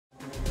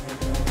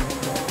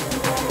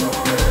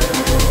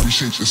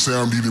Appreciate your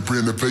sound, needed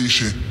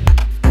renovation.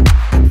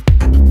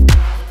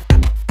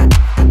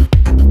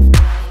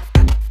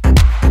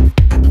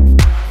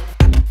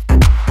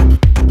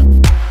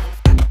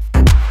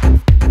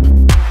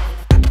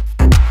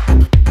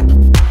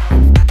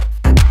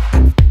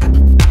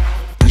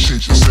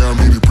 Appreciate your sound,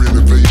 needed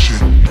renovation.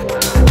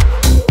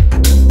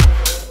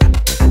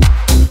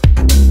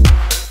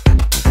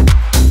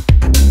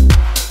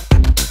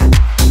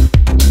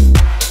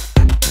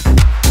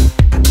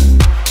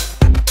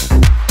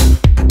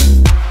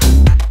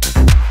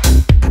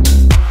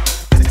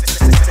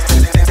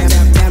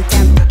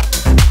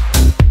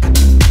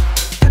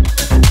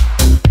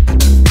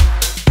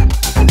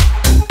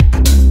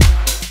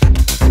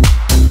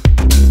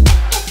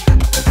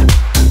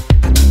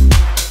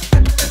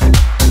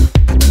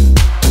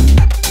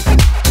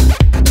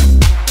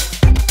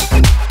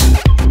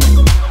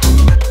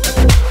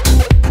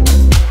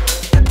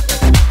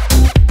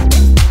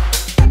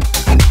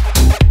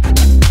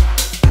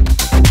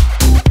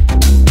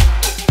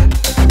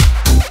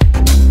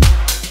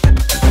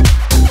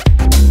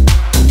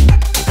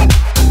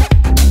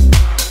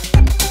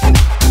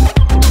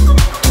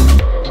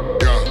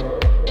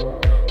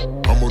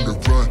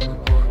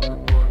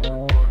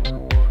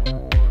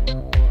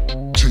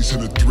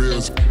 Chasing the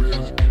thrills,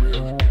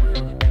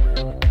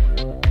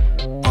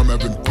 I'm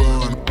having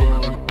fun.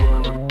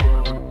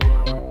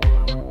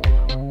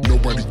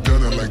 Nobody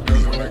done it like me.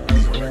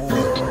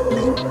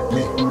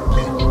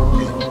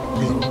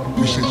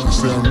 We shake the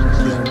sound.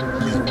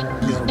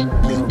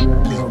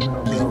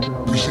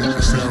 We shake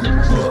the sound.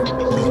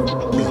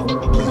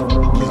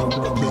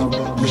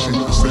 We shake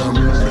the sound.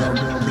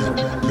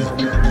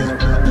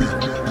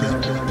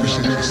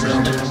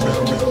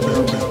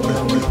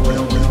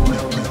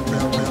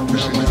 We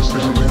shake the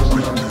sound.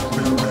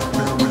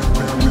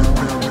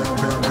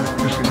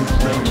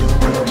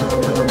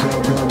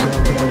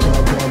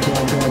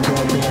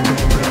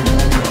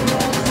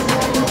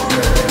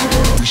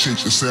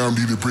 Appreciate the sound,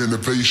 needed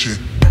renovation.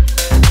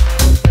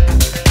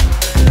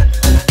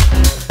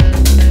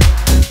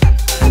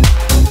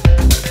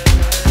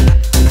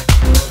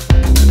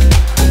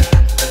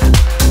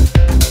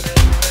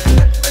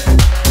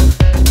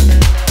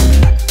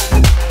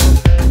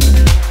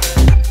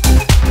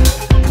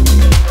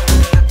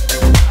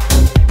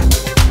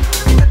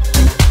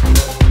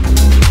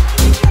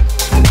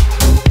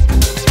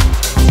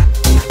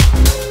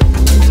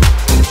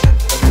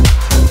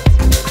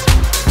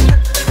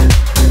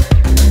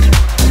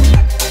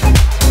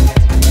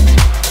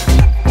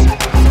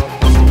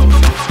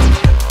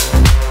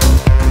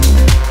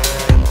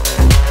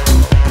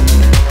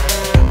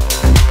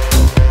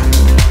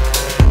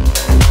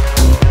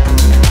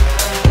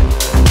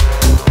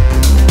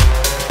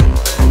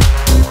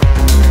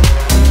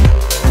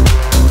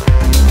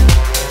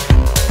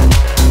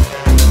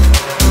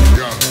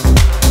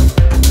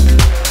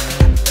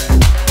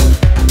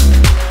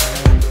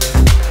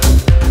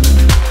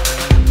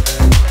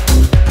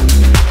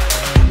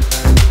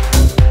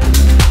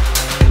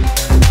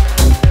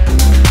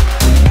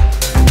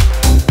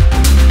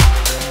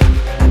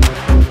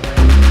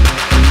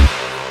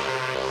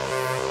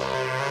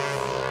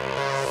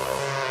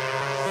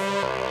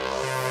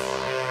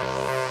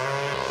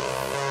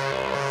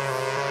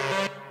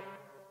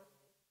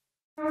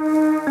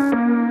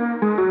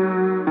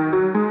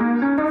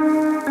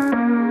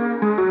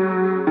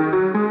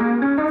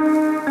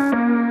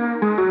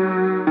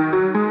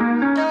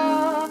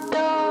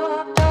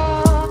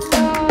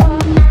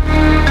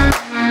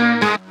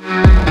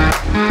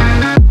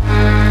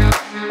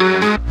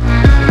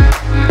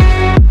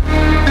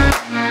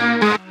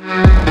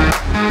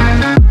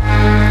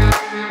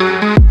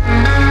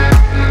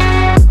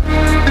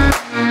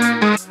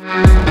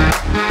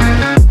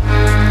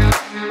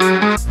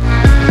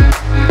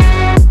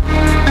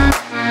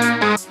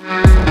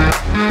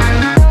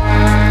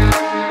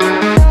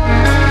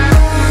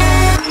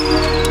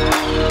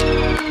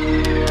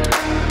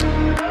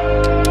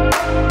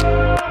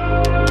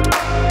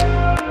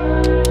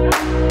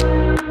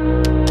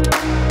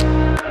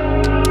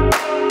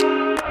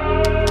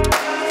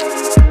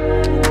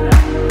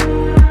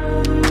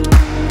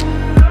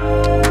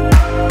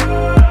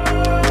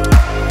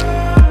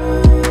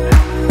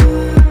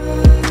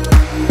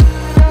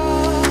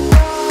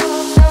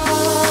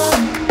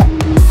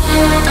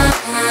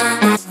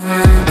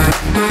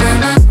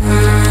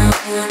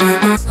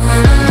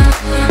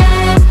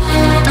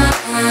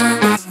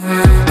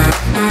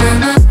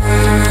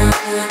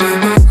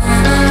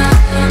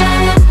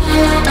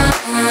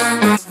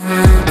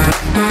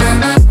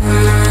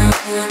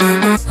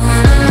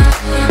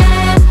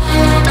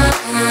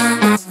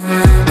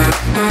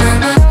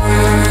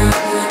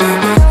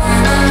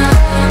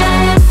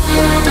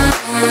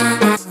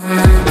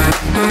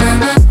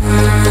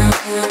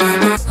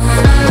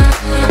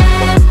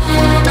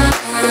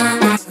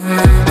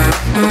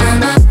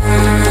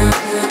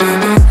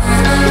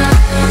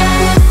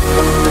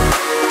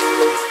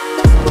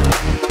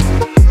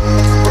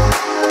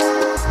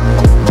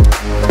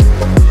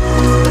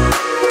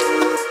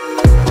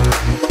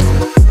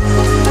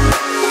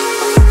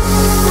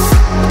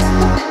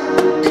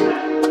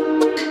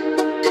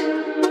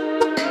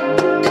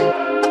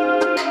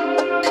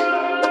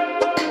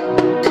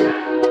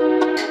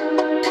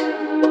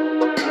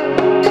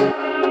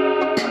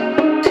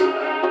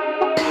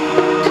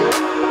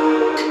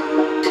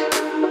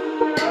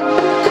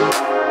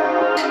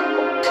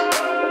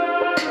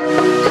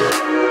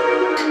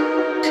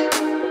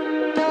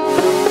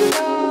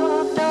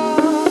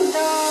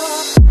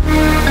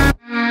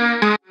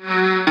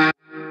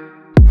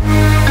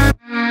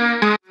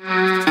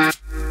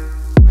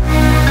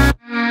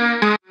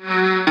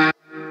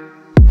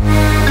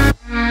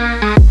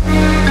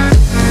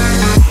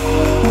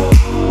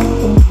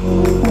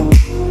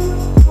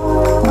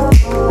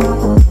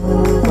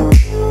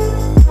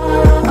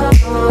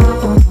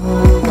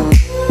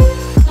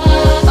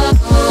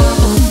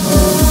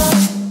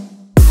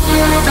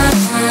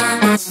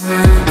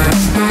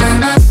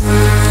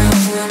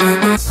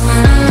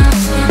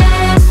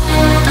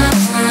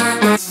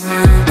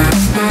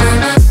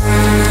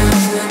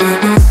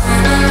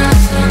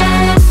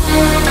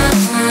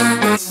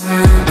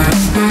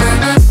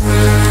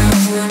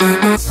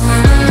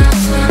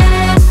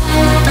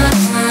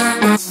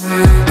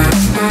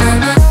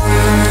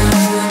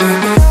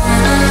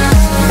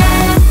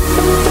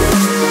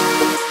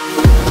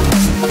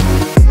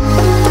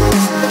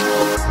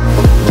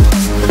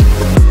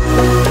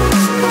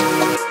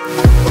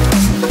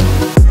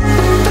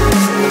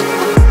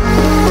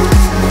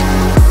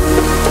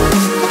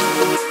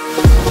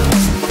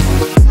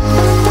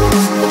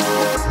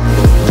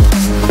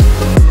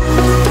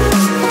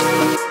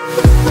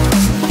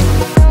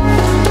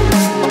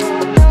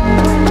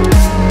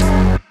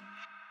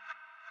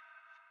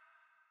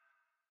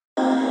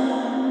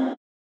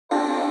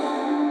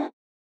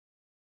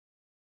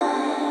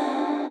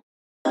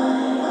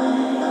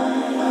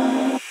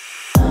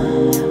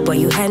 Boy,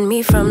 you had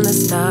me from the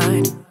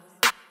start.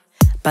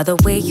 By the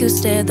way you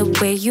stared, the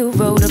way you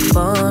rolled up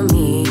on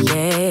me,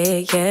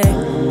 yeah, yeah.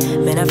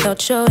 Man, I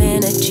felt your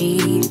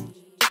energy.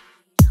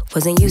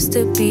 Wasn't used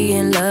to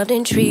being loved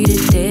and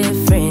treated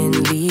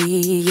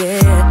differently,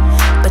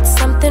 yeah. But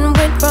something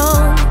went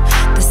wrong,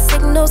 the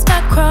signals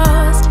got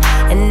crossed,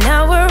 and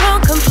now we're on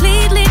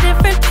completely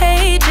different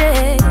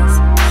pages.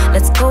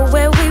 Let's go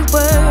where we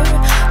were,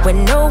 where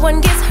no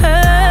one gets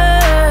hurt.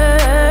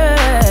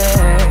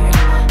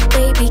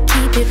 Baby,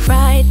 keep it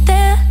right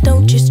there,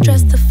 don't you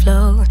stress the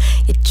flow.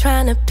 You're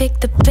trying to pick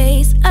the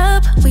pace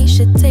up, we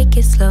should take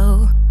it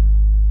slow.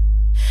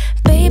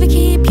 Baby,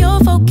 keep your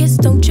focus,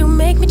 don't you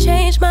make me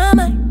change my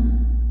mind.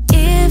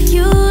 If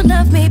you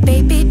love me,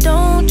 baby,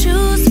 don't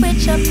you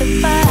switch up the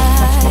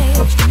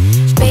vibe.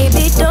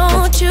 Baby,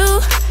 don't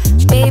you,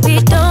 baby,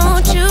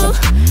 don't you,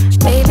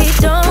 baby,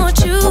 don't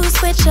you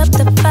switch up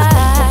the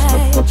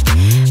vibe.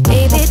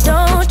 Baby,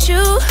 don't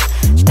you,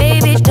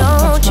 baby,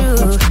 don't you,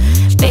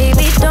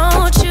 baby,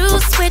 don't you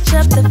switch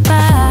up the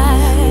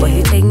vibe. Boy,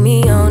 you take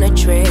me on a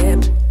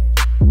trip,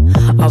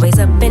 always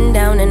up and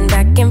down and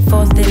back and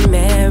forth in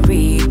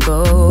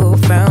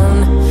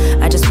merry-go-round.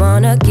 I just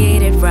wanna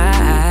get it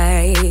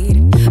right,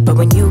 but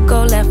when you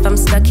go left, I'm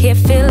stuck here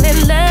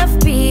feeling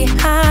left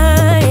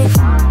behind.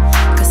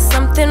 Cause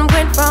something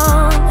went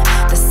wrong,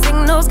 the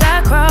signals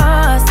got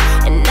crossed,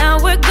 and now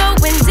we're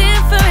going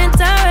different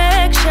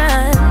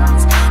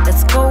directions.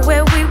 Let's go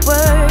where we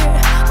were,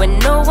 when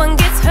no one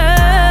gets hurt.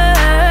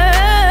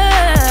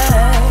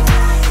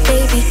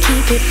 Baby,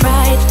 keep it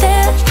right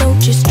there,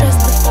 don't you stress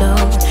the flow.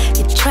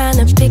 Trying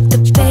to pick the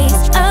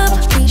pace up,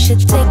 we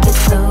should take it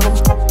slow.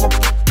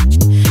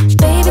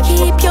 Baby,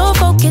 keep your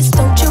focus,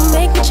 don't you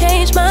make me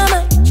change my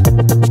mind.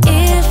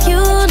 If you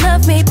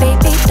love me,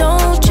 baby,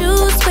 don't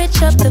you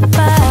switch up the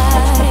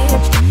vibe.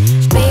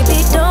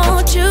 Baby,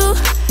 don't you,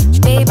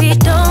 baby,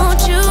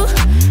 don't you,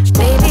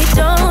 baby,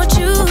 don't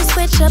you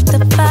switch up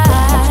the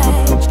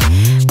vibe.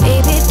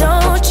 Baby,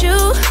 don't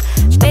you,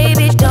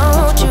 baby,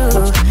 don't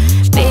you,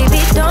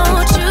 baby,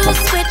 don't you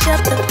switch up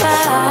the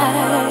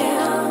vibe.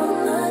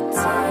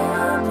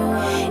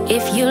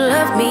 If you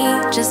love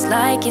me just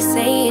like you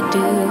say you do,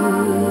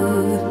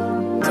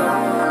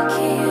 don't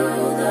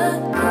kill the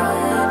good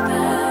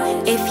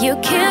vibes. If you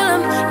kill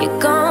them, you're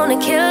gonna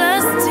kill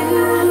us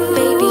too.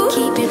 Baby,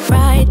 keep it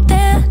right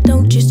there,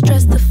 don't you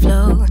stress the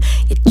flow.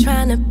 You're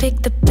trying to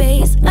pick the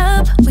pace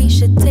up, we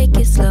should take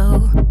it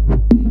slow.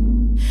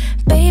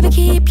 Baby,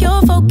 keep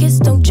your focus,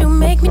 don't you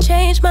make me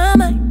change my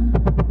mind.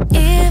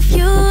 If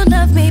you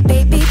love me,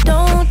 baby,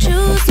 don't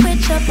you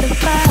switch up the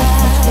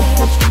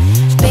vibe.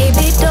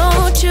 Baby,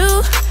 don't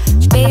you,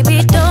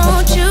 baby,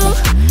 don't you,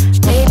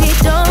 baby,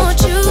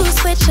 don't you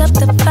switch up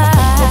the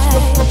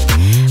vibe.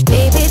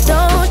 Baby,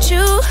 don't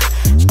you,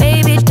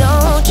 baby,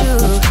 don't you,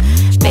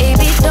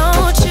 baby,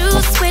 don't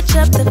you switch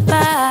up the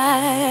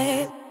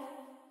vibe.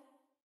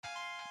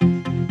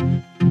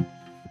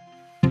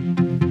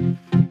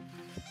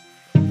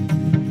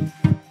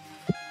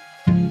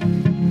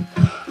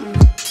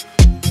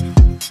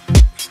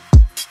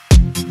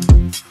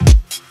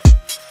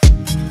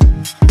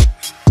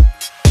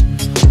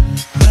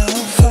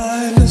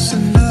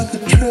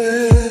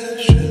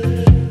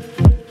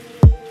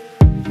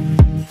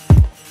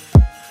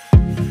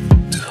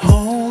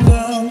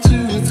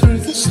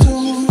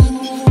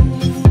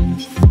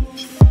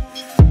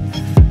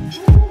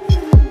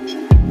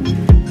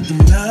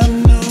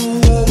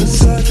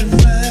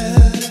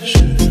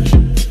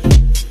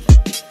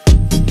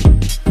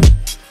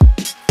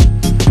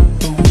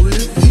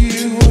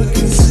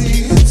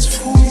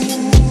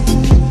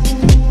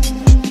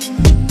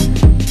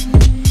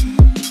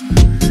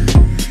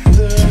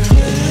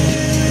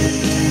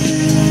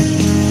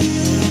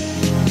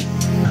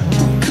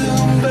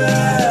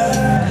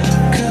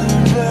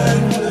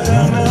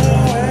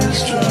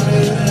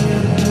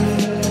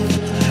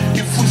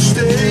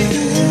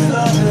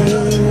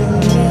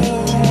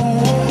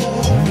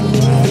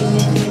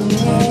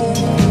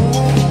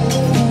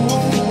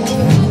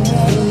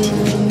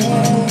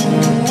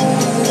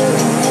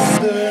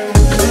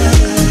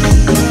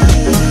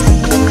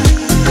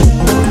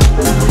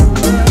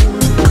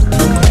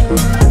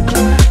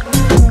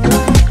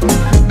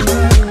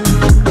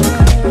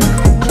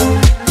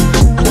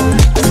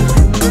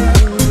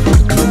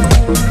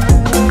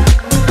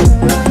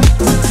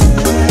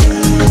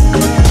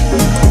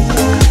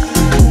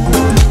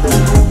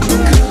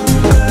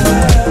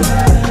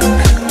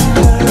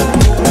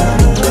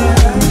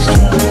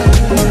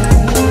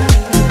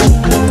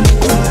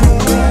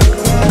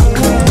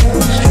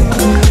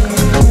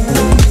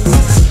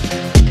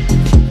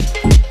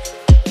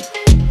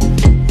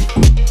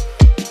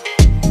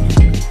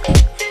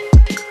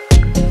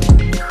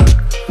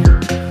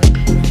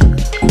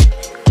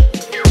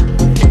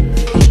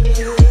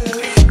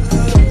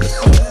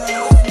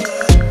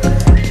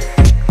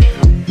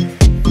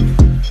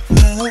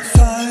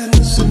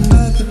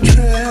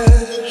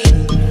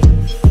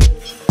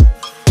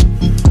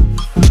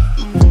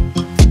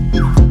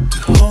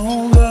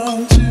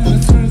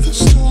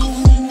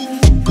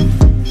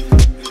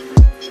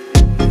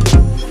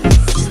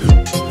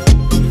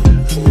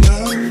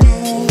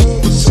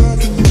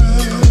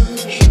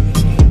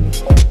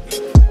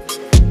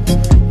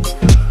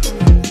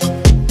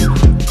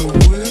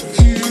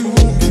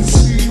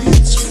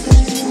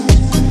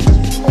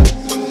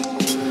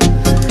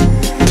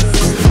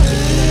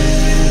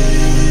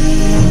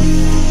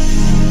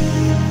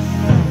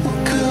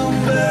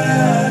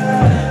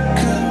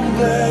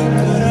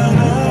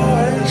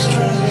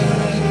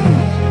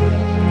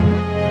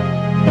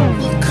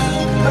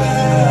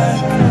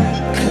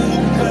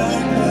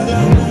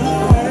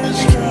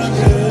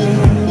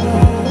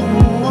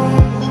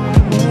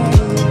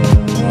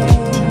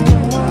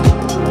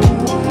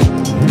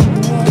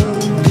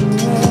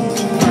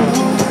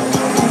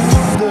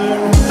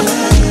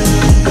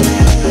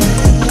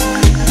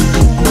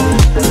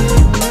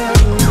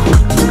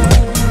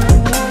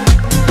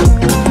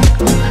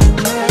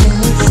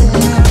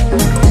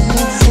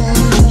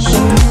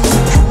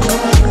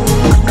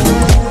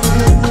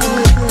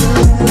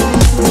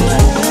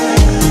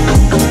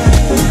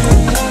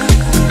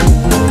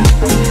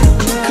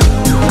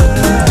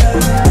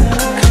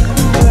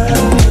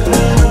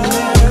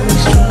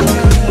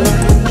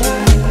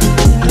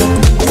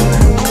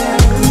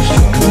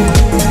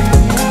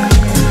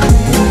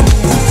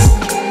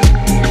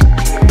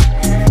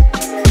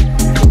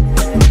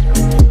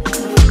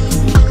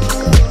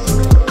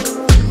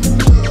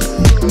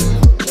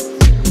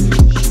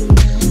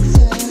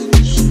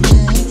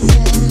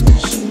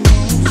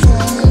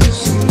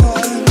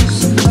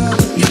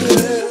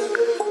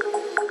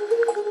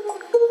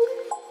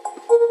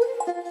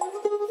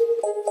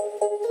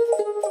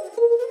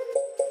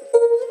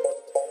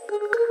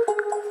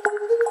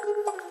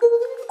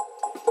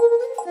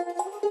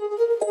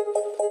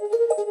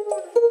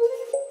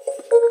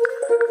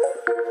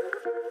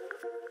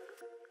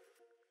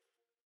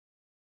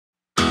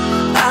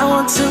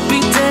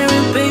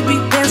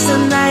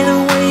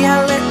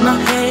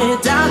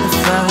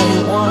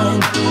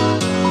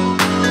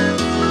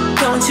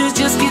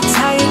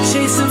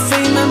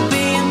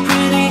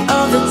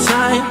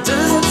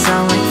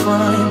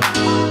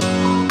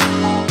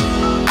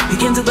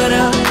 can do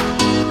better.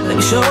 Let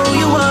me show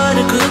you what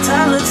a good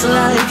time looks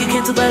like. You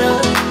can do better.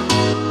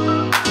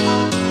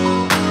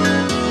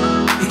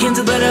 You can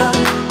do better.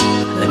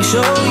 Let me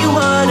show you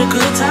what a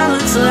good time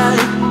looks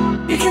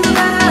like. You can do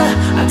better.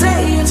 I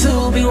dare you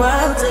to be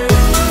wilder.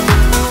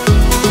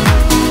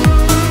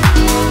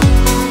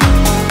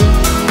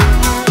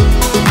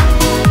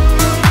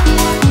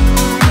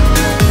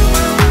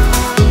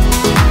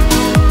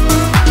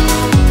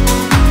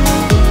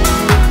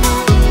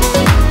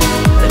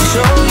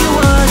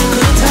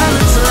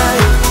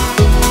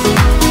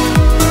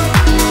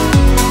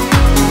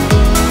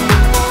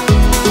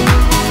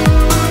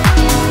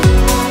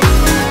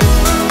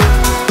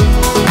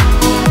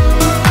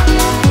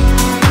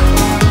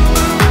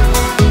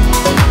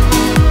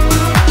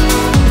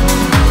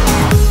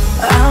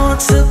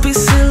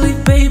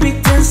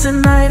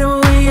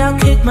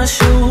 My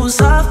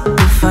shoes off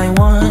if I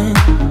want.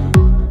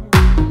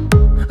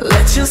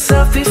 Let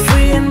yourself be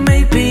free and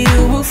maybe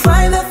you will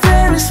find that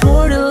there is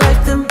more to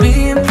life than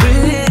being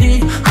pretty.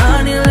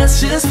 Honey,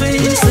 let's just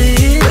face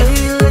it.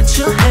 Baby, let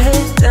your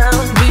head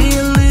down, be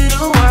a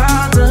little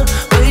wilder.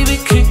 Baby,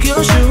 kick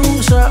your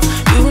shoes off,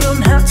 you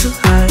don't have to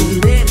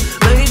hide it.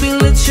 Baby,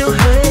 let your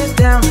head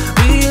down,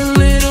 be a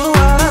little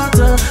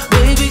wilder.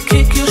 Baby,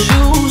 kick your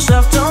shoes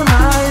off, don't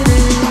hide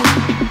it.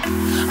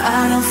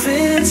 I don't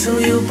fit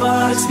into your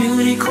box,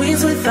 beauty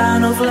queens without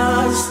no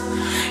flaws.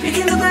 You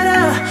can do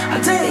better, I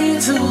dare you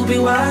to be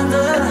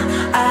wilder.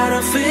 I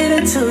don't fit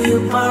into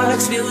your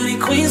box, beauty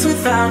queens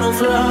without no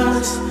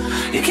flaws.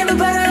 You can do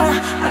better,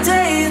 I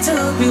dare you to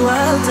be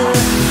wilder.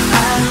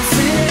 I don't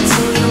fit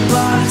into your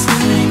box,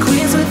 beauty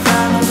queens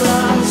without no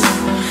flaws.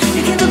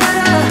 You can do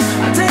better,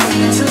 I dare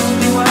you to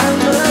be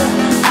wilder.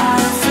 I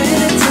don't fit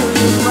into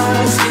your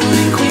box,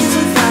 beauty queens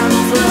without no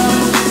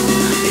flaws.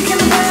 You can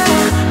do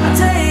better, I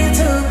dare you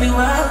to be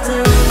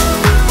wilder.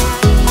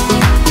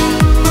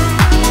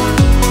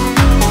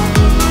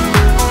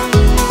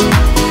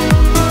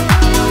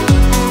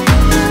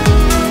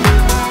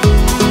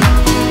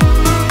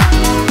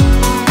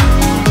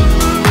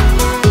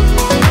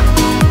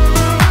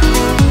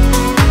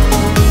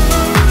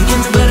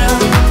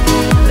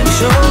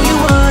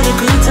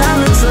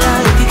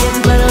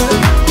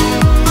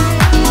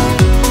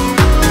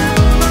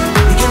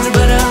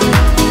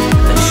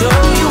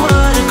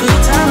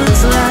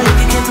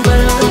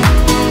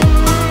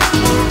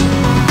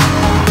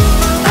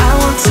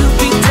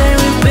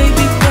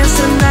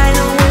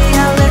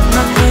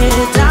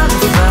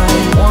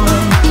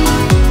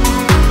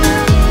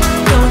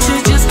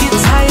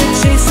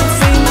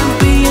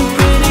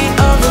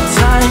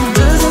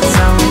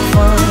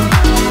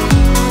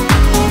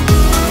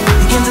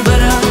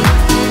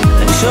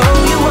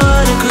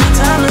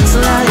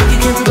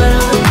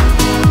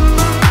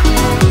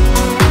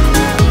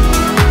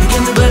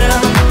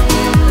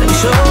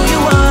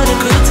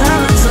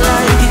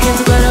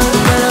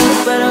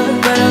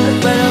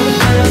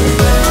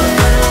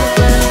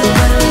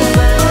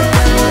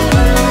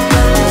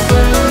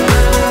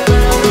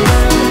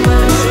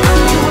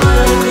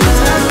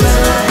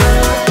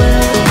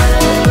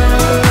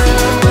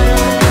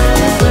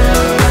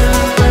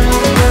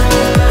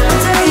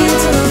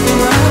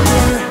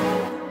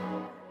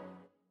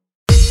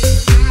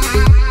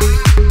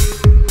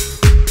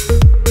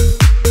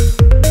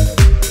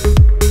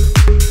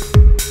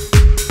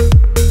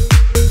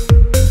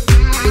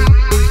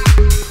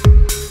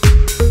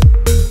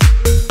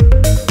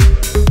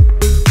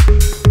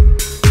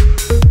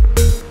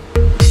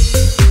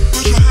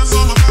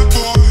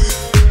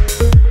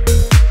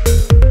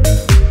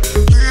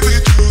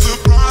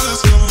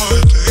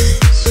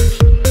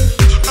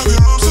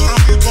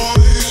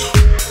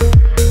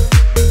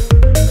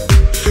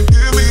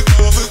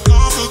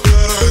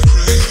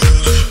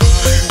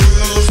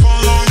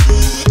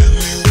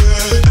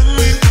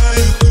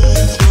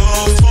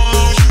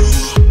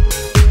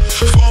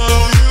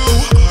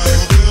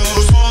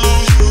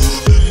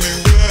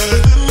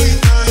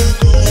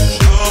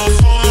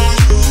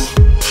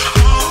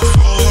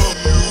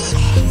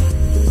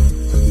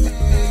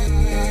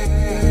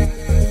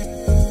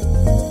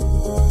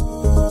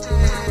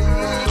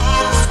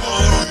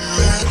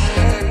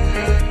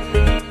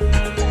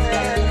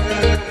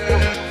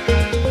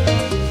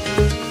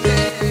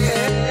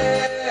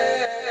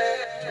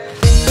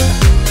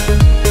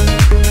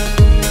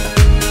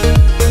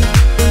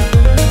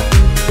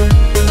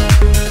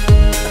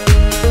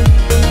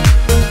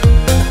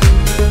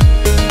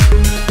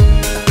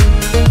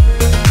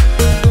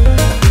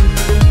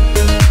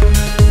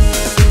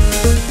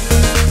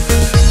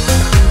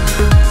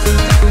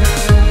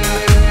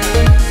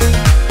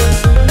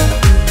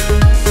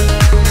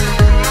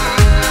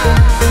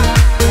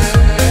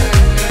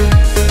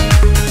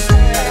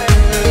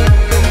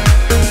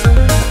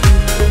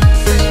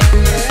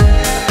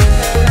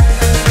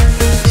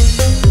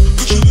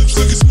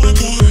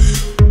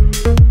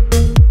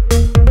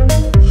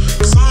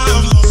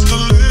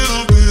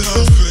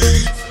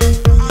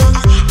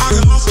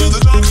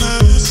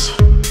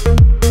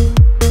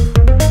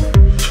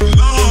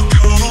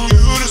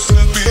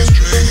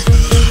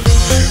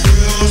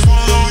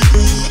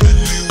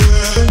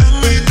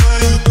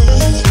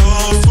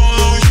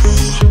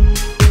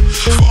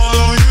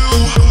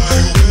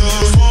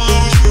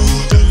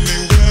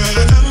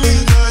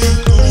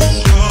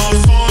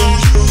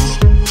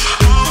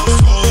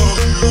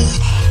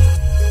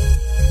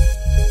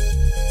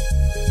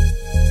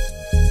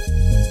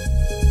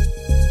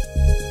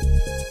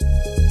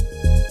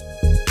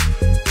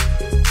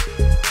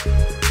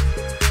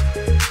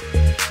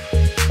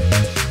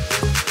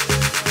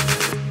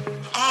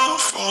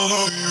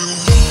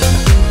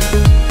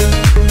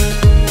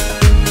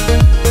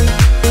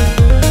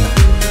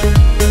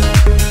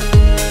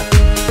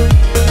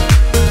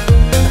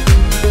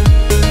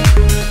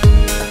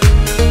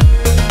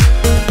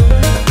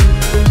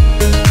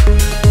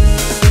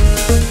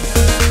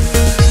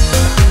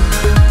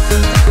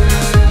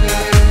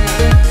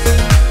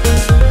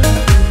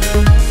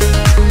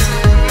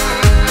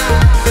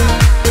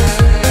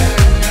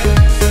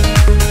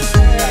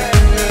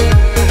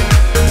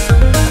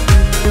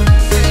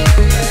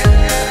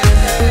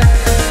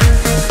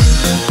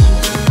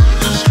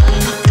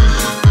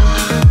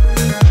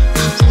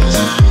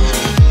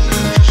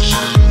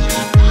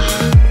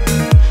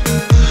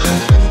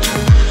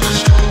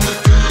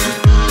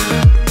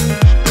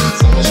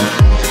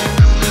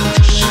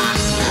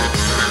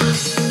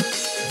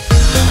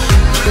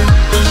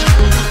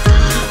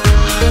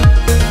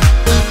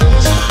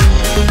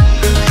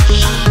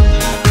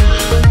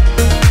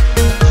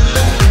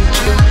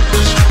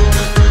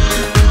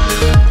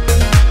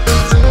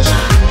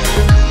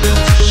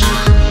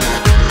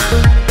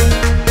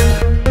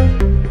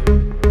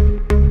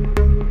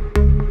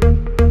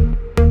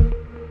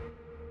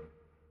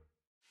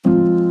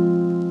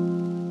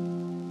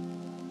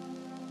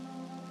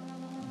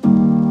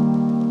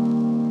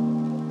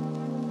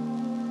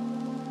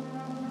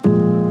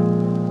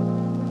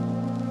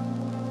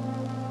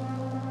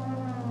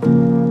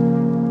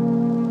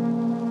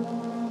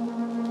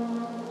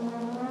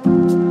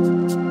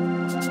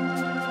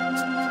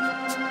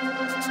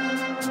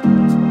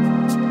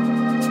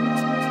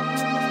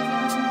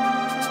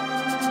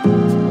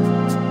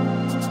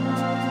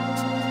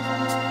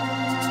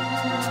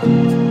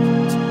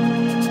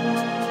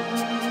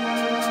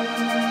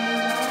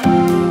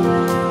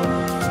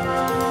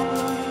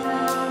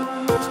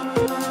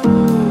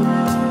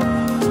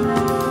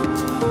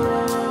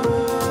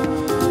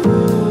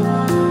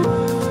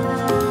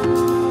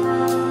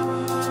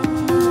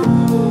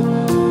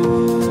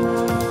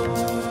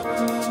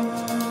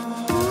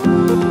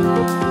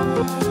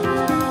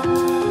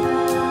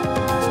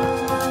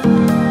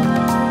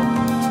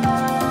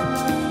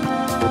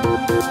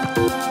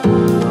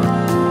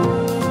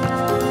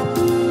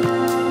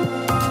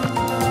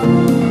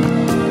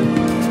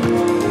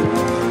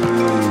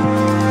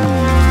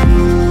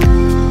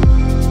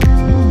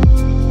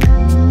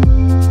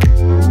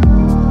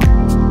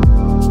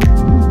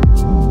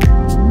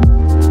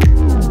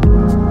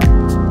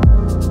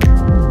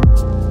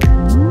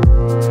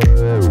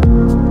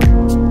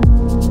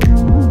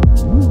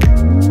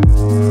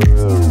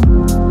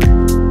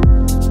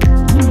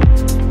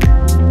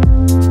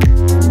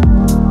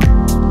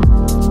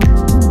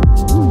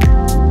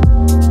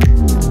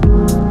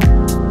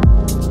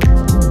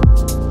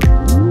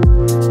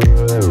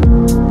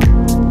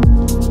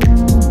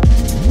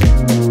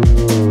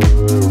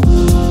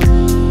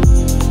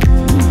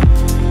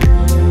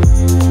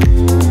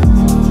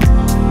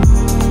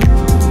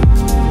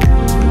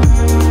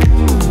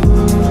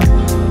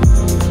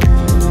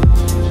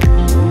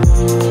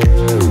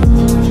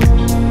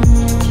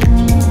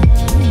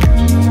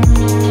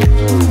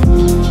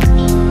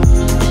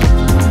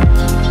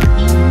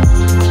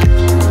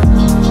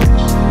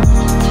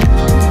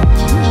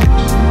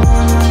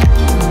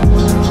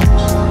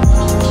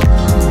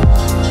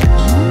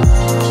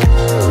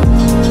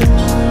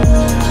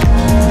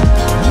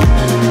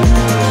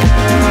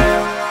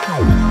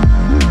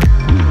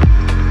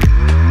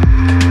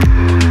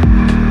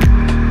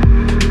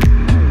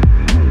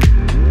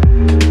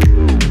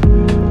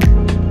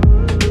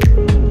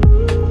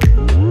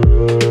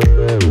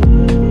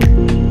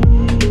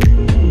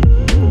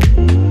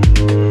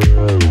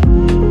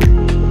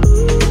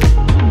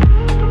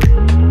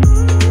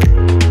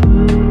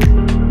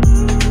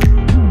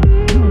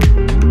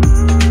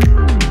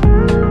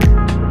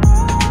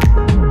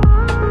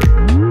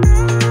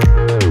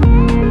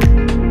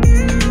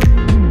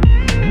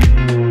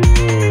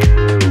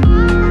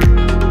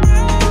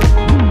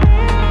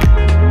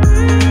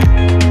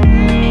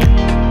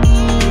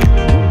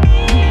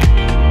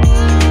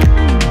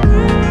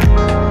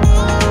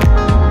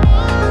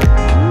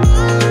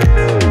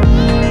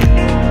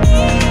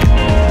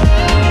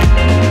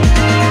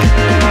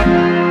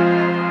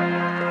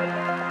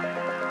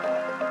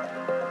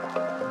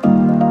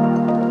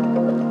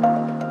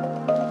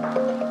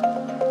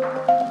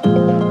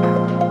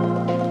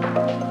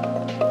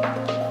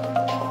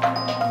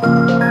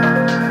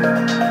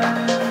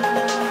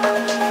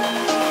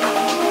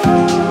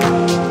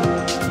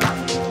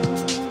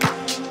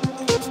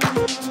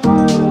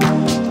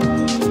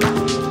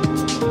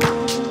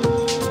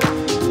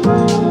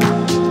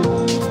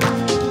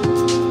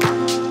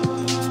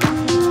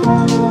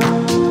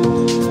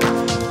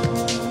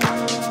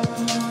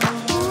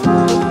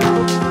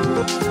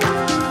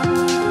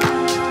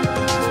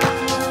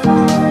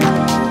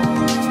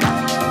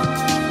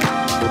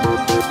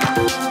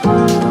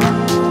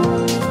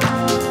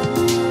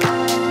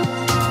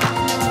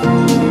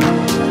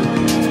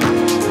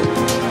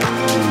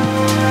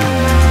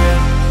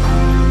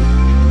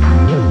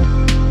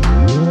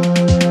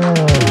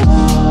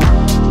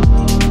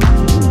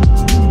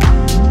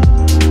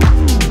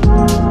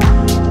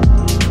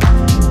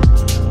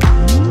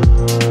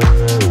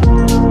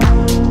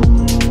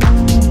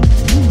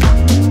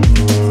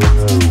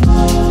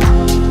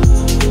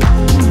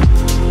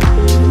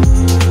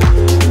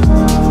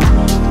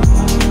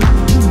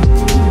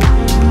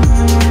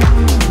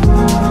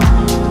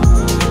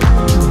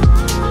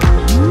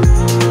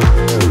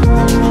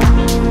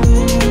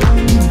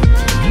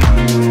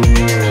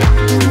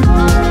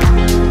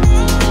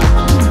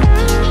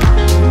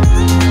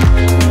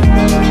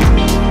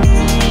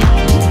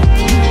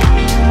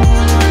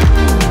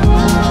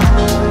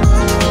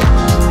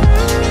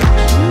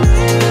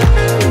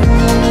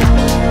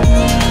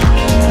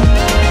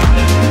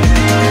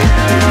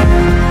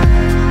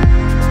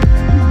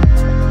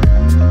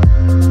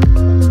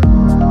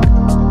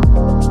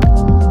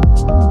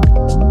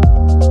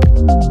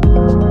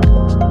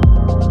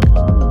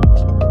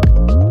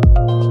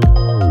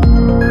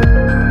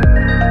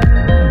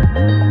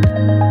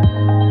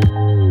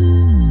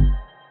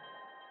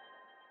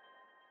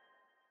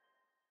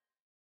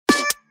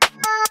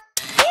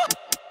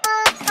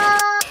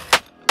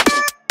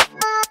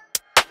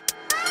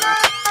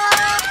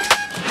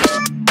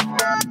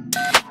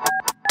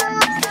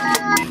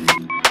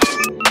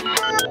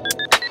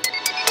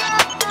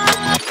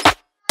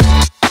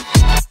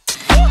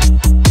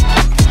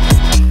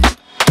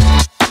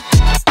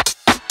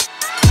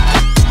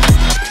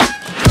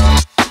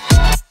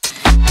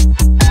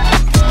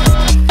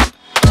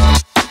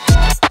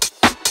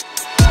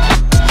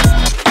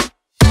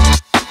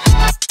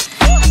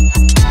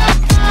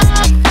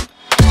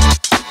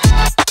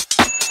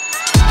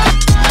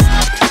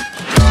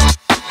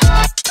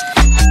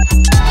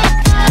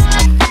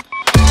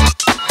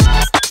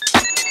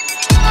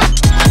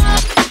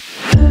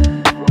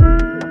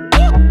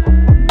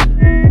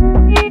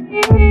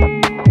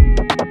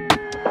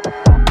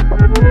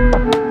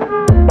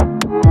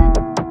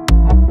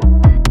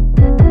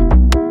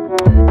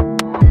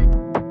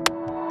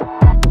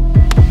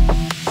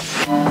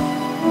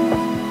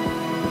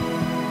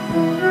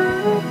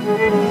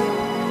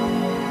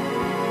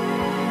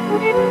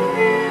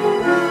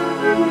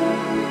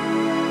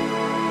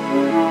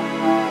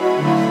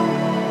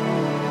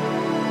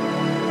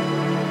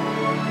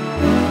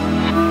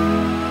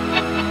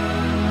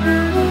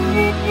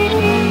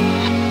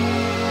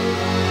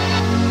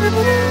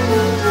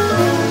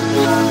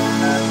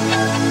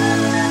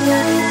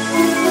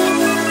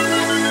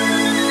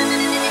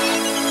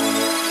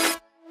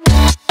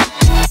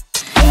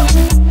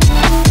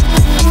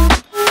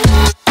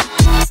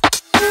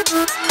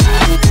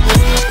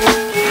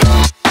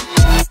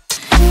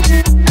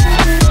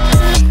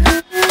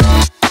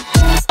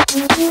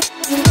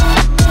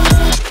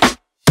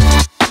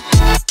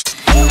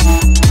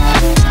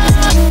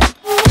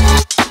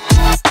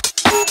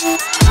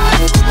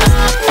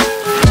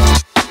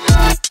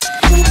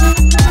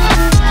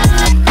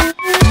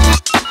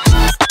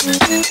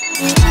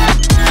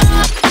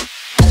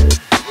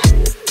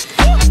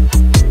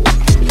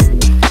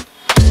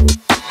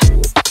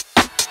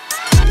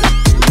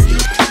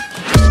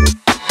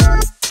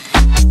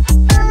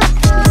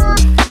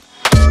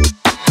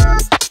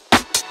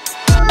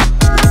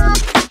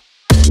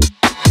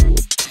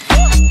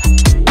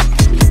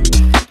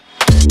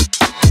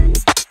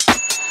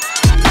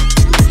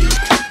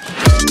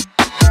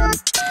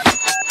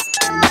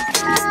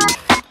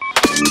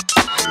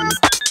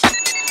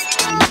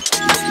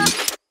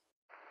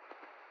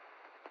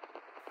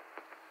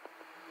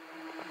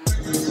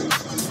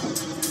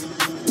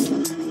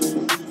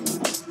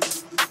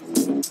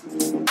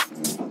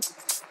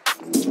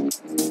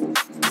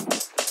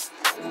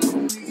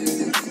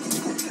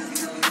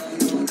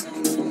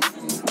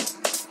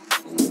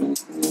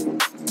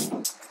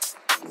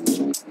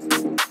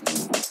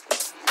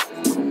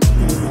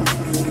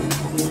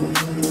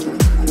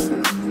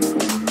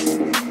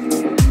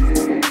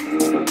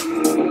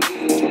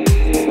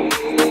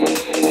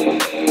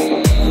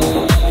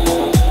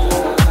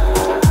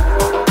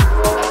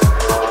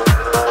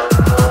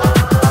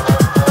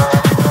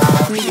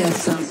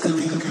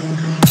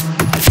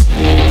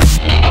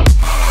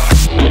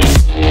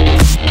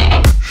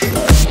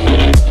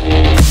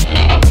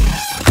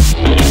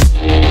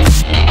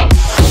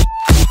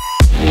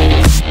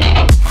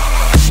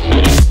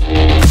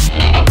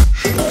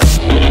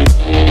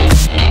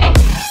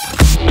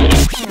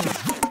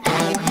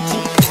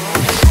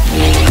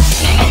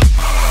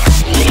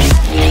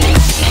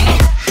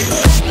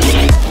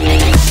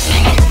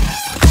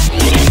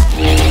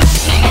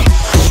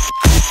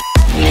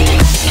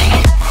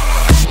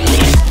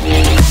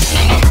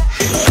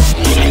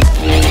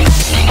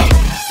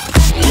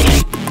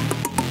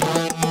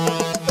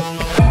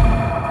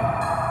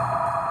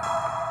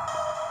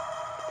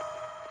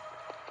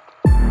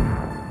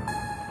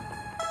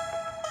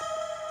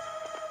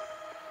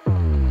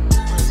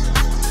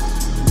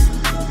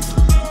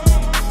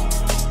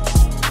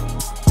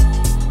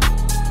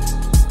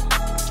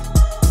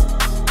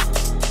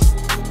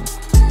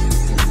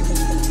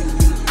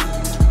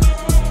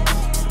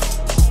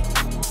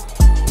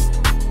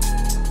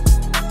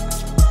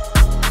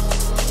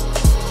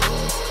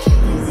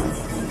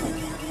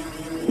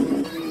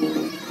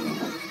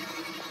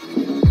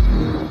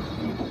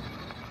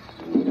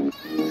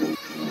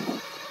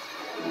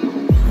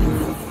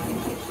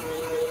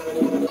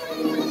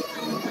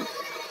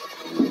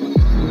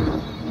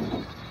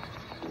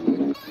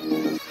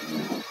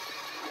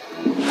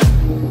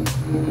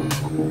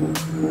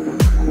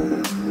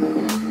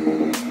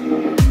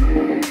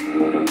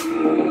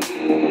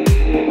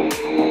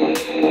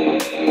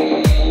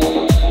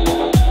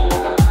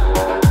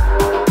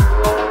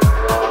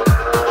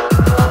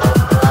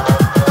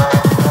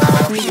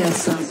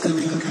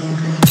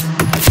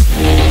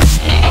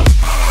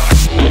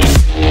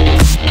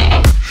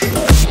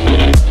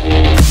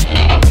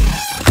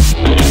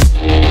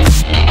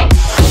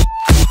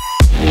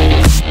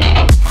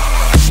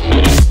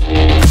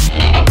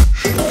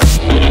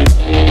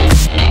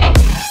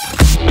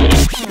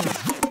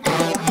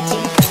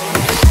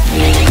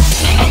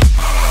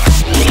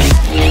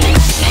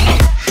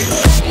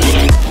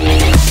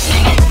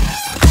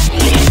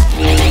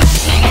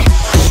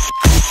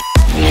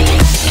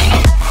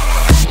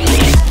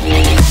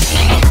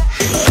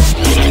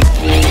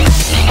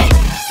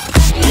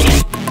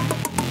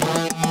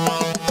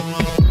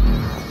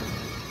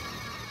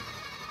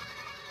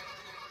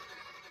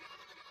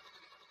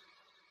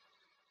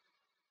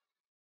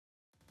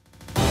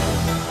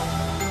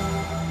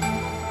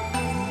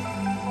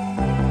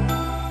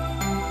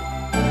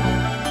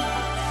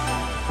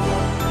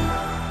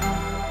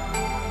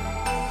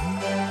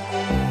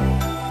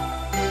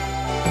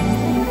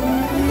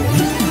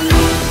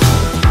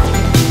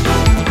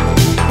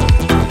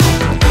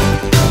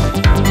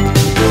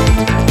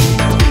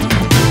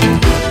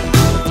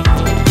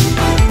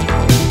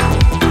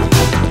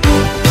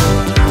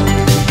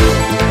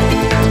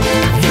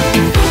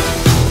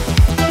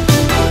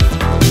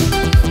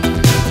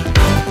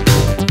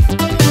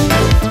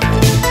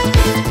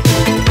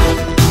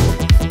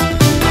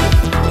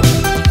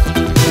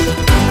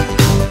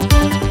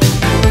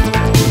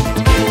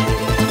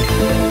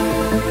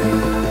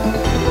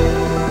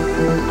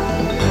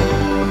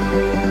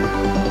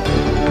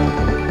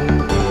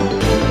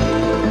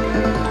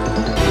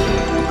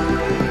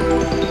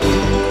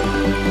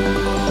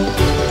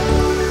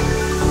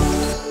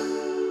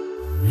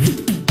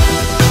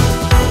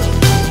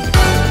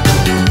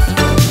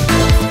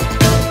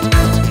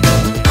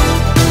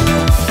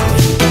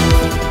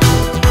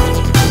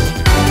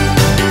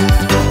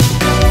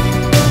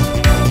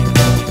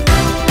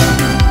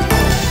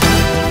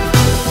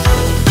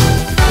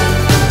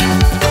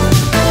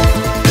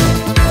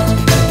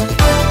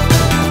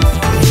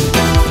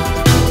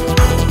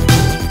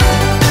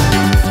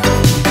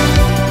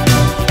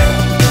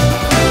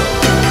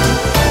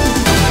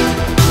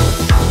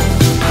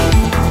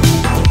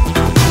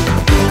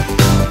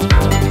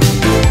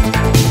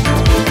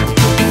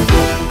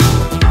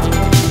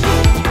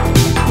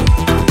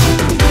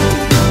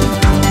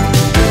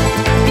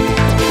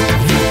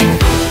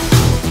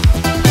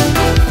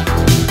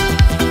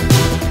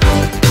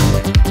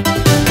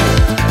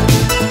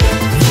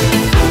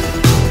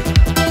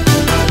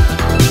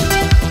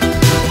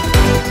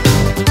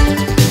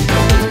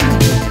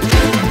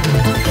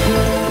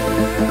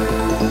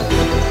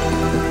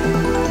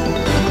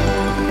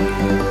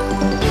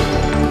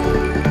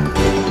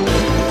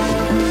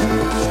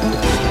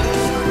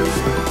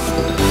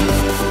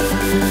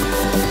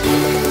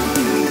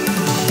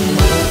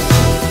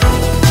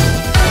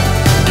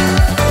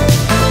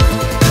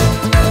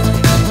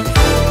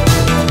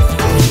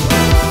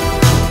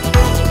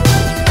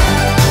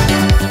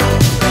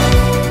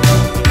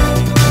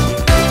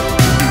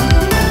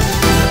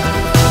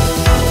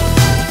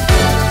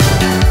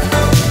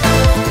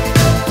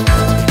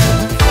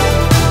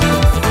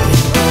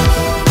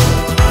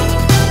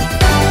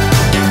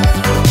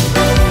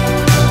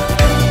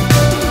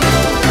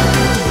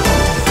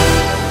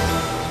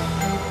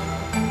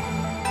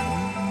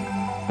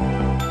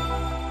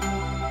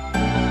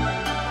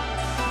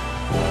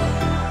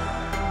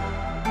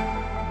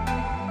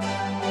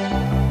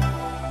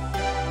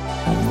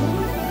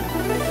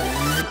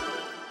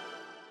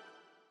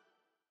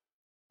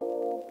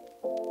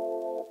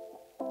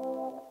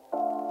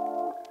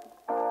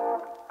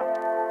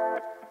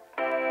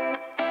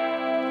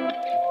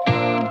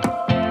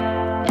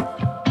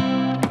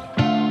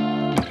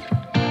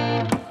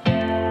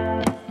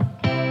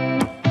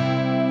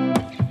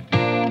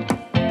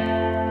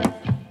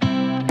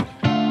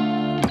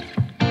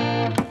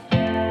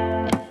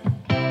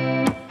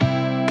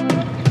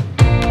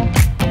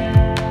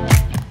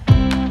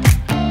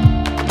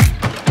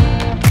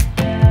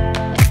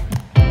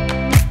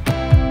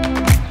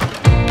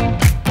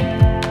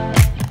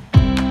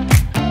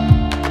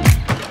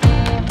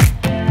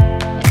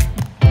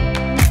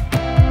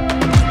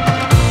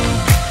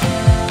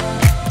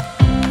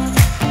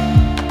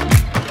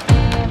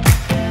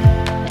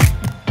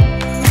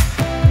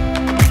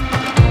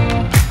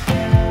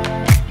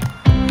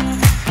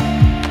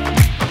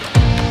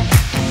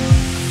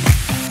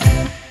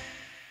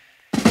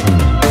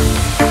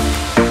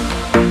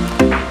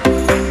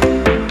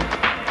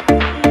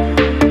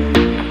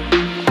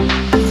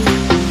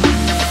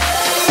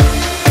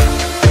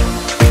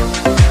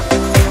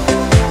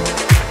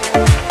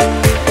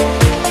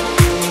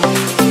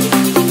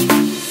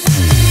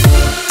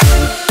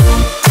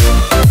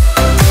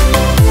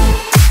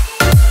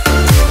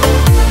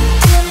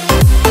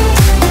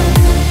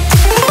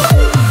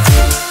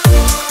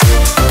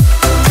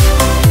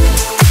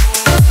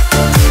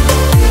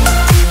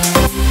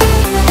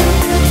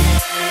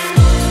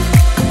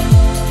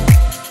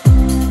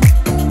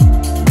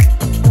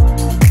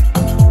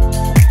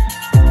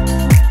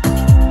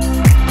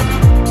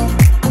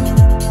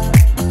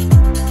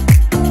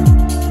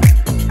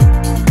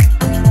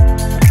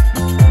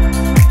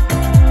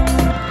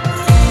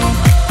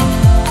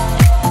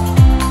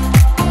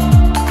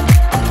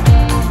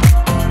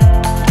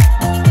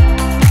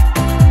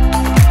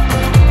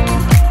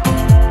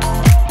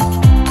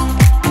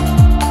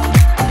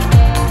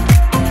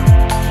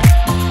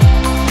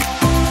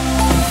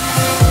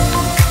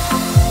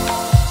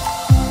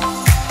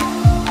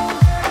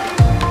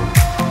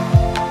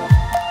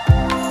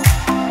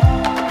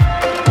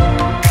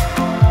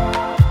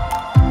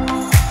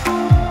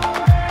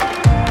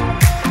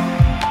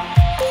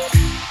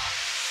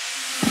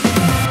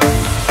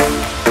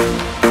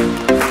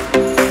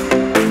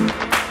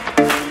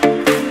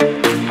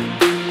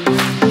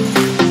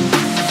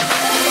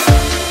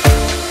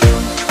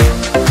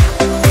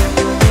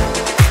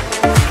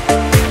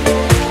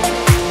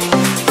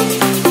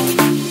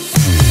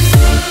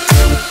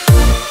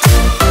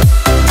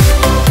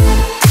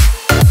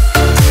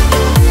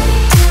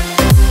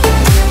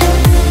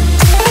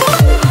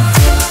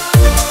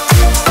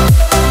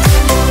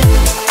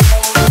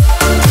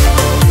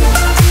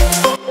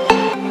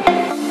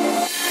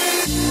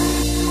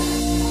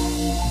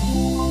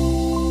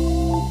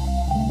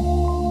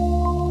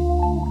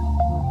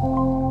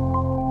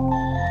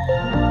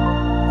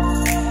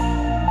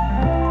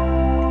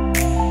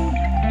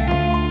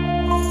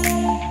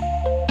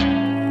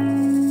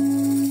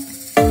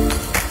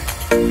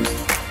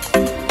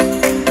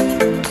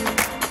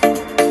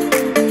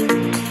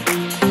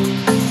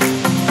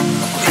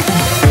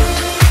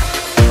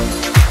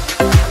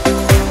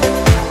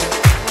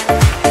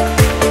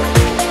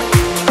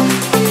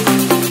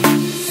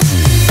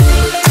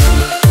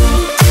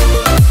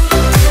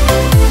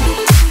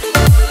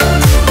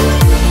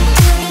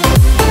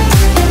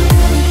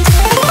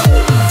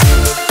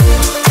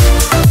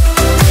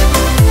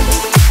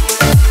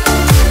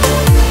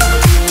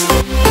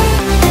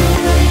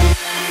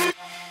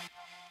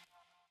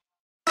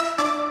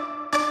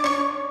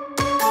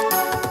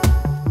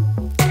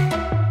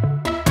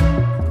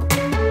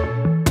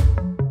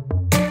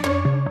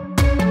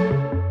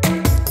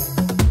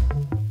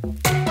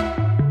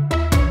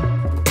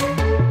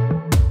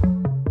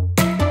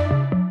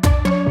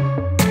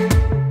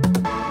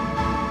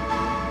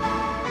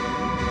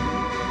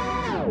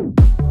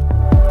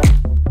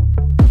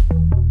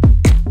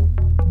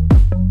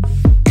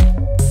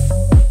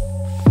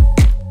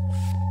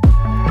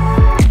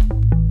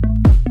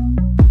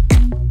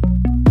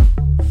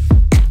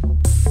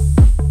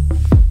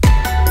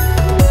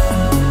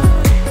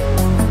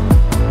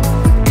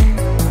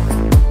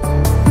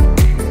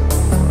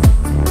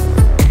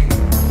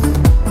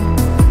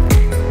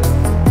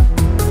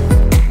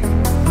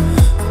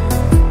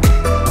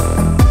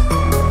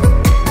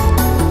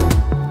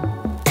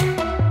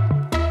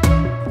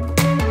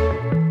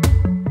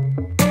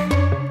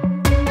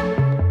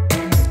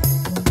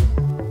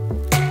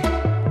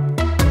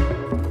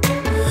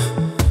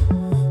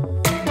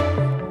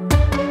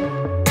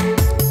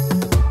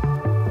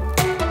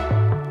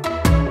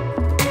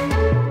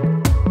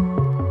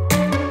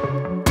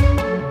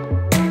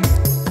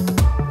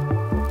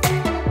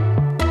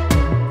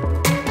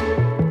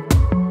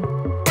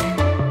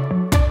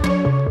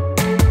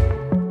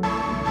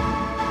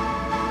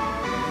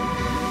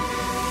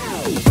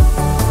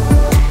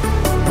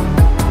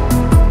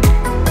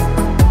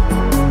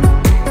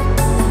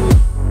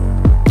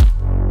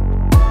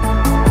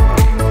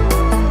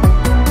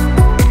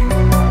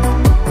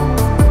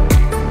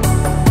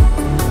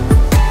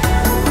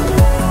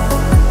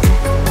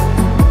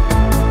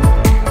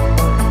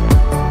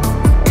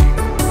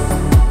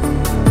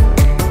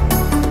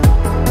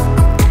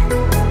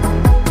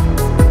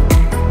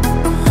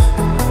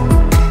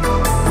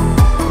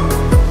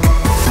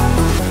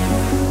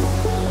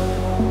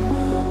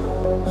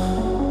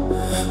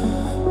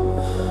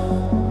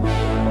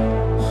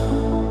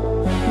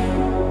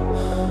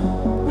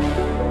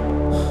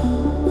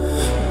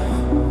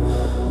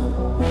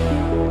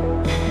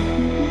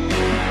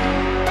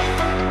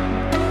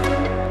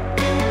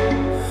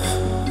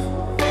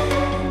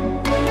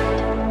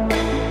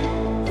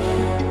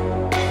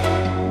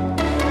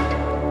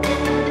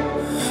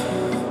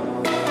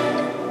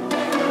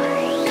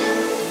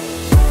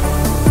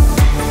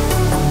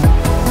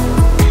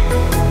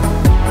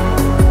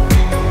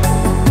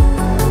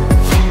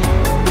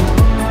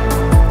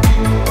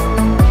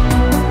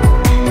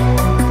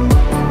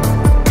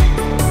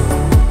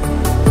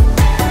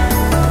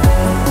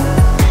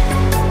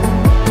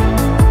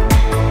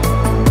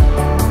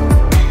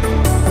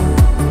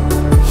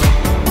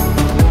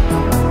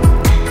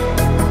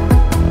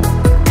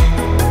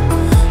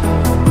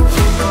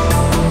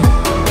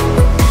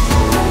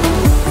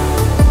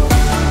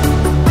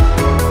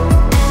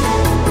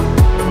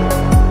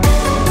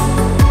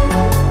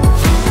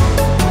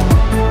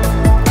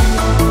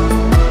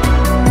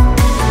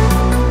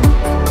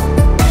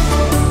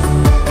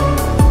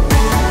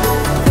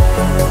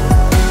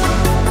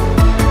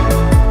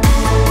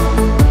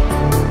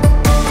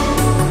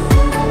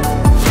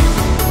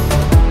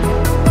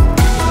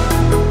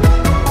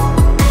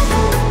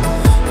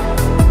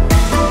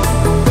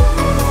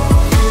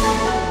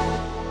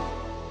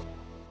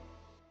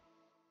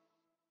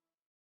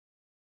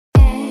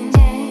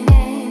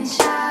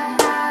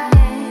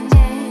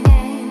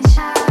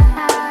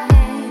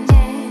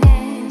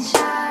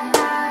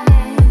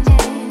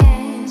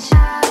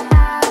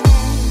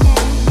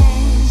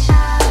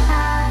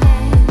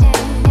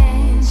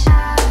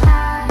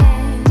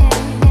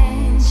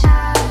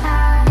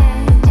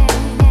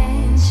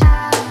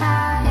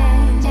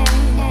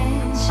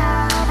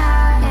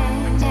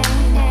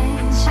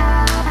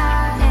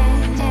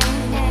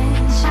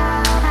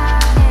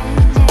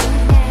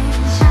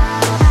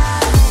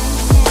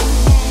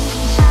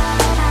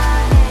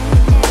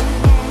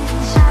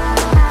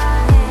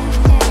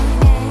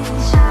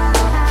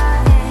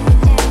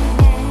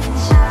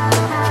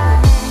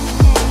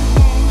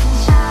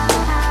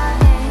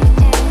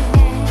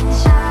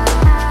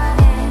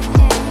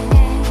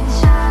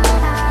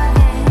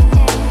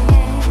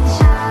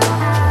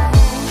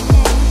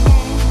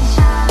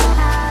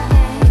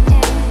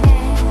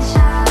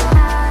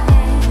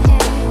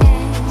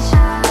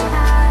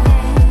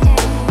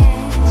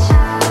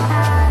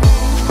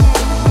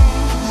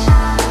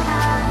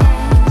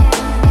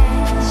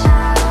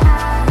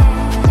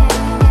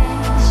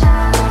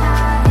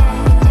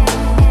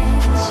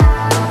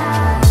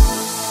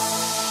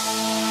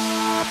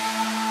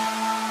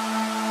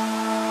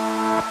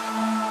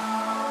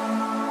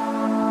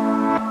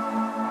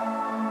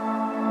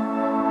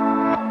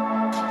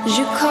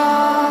 You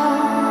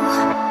call,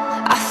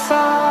 I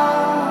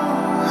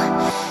fall.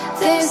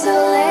 There's a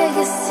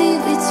legacy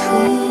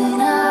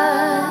between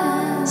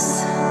us.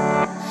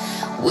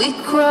 We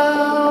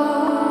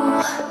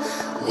grow,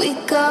 we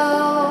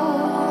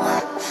go,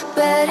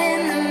 but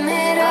in the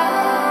middle.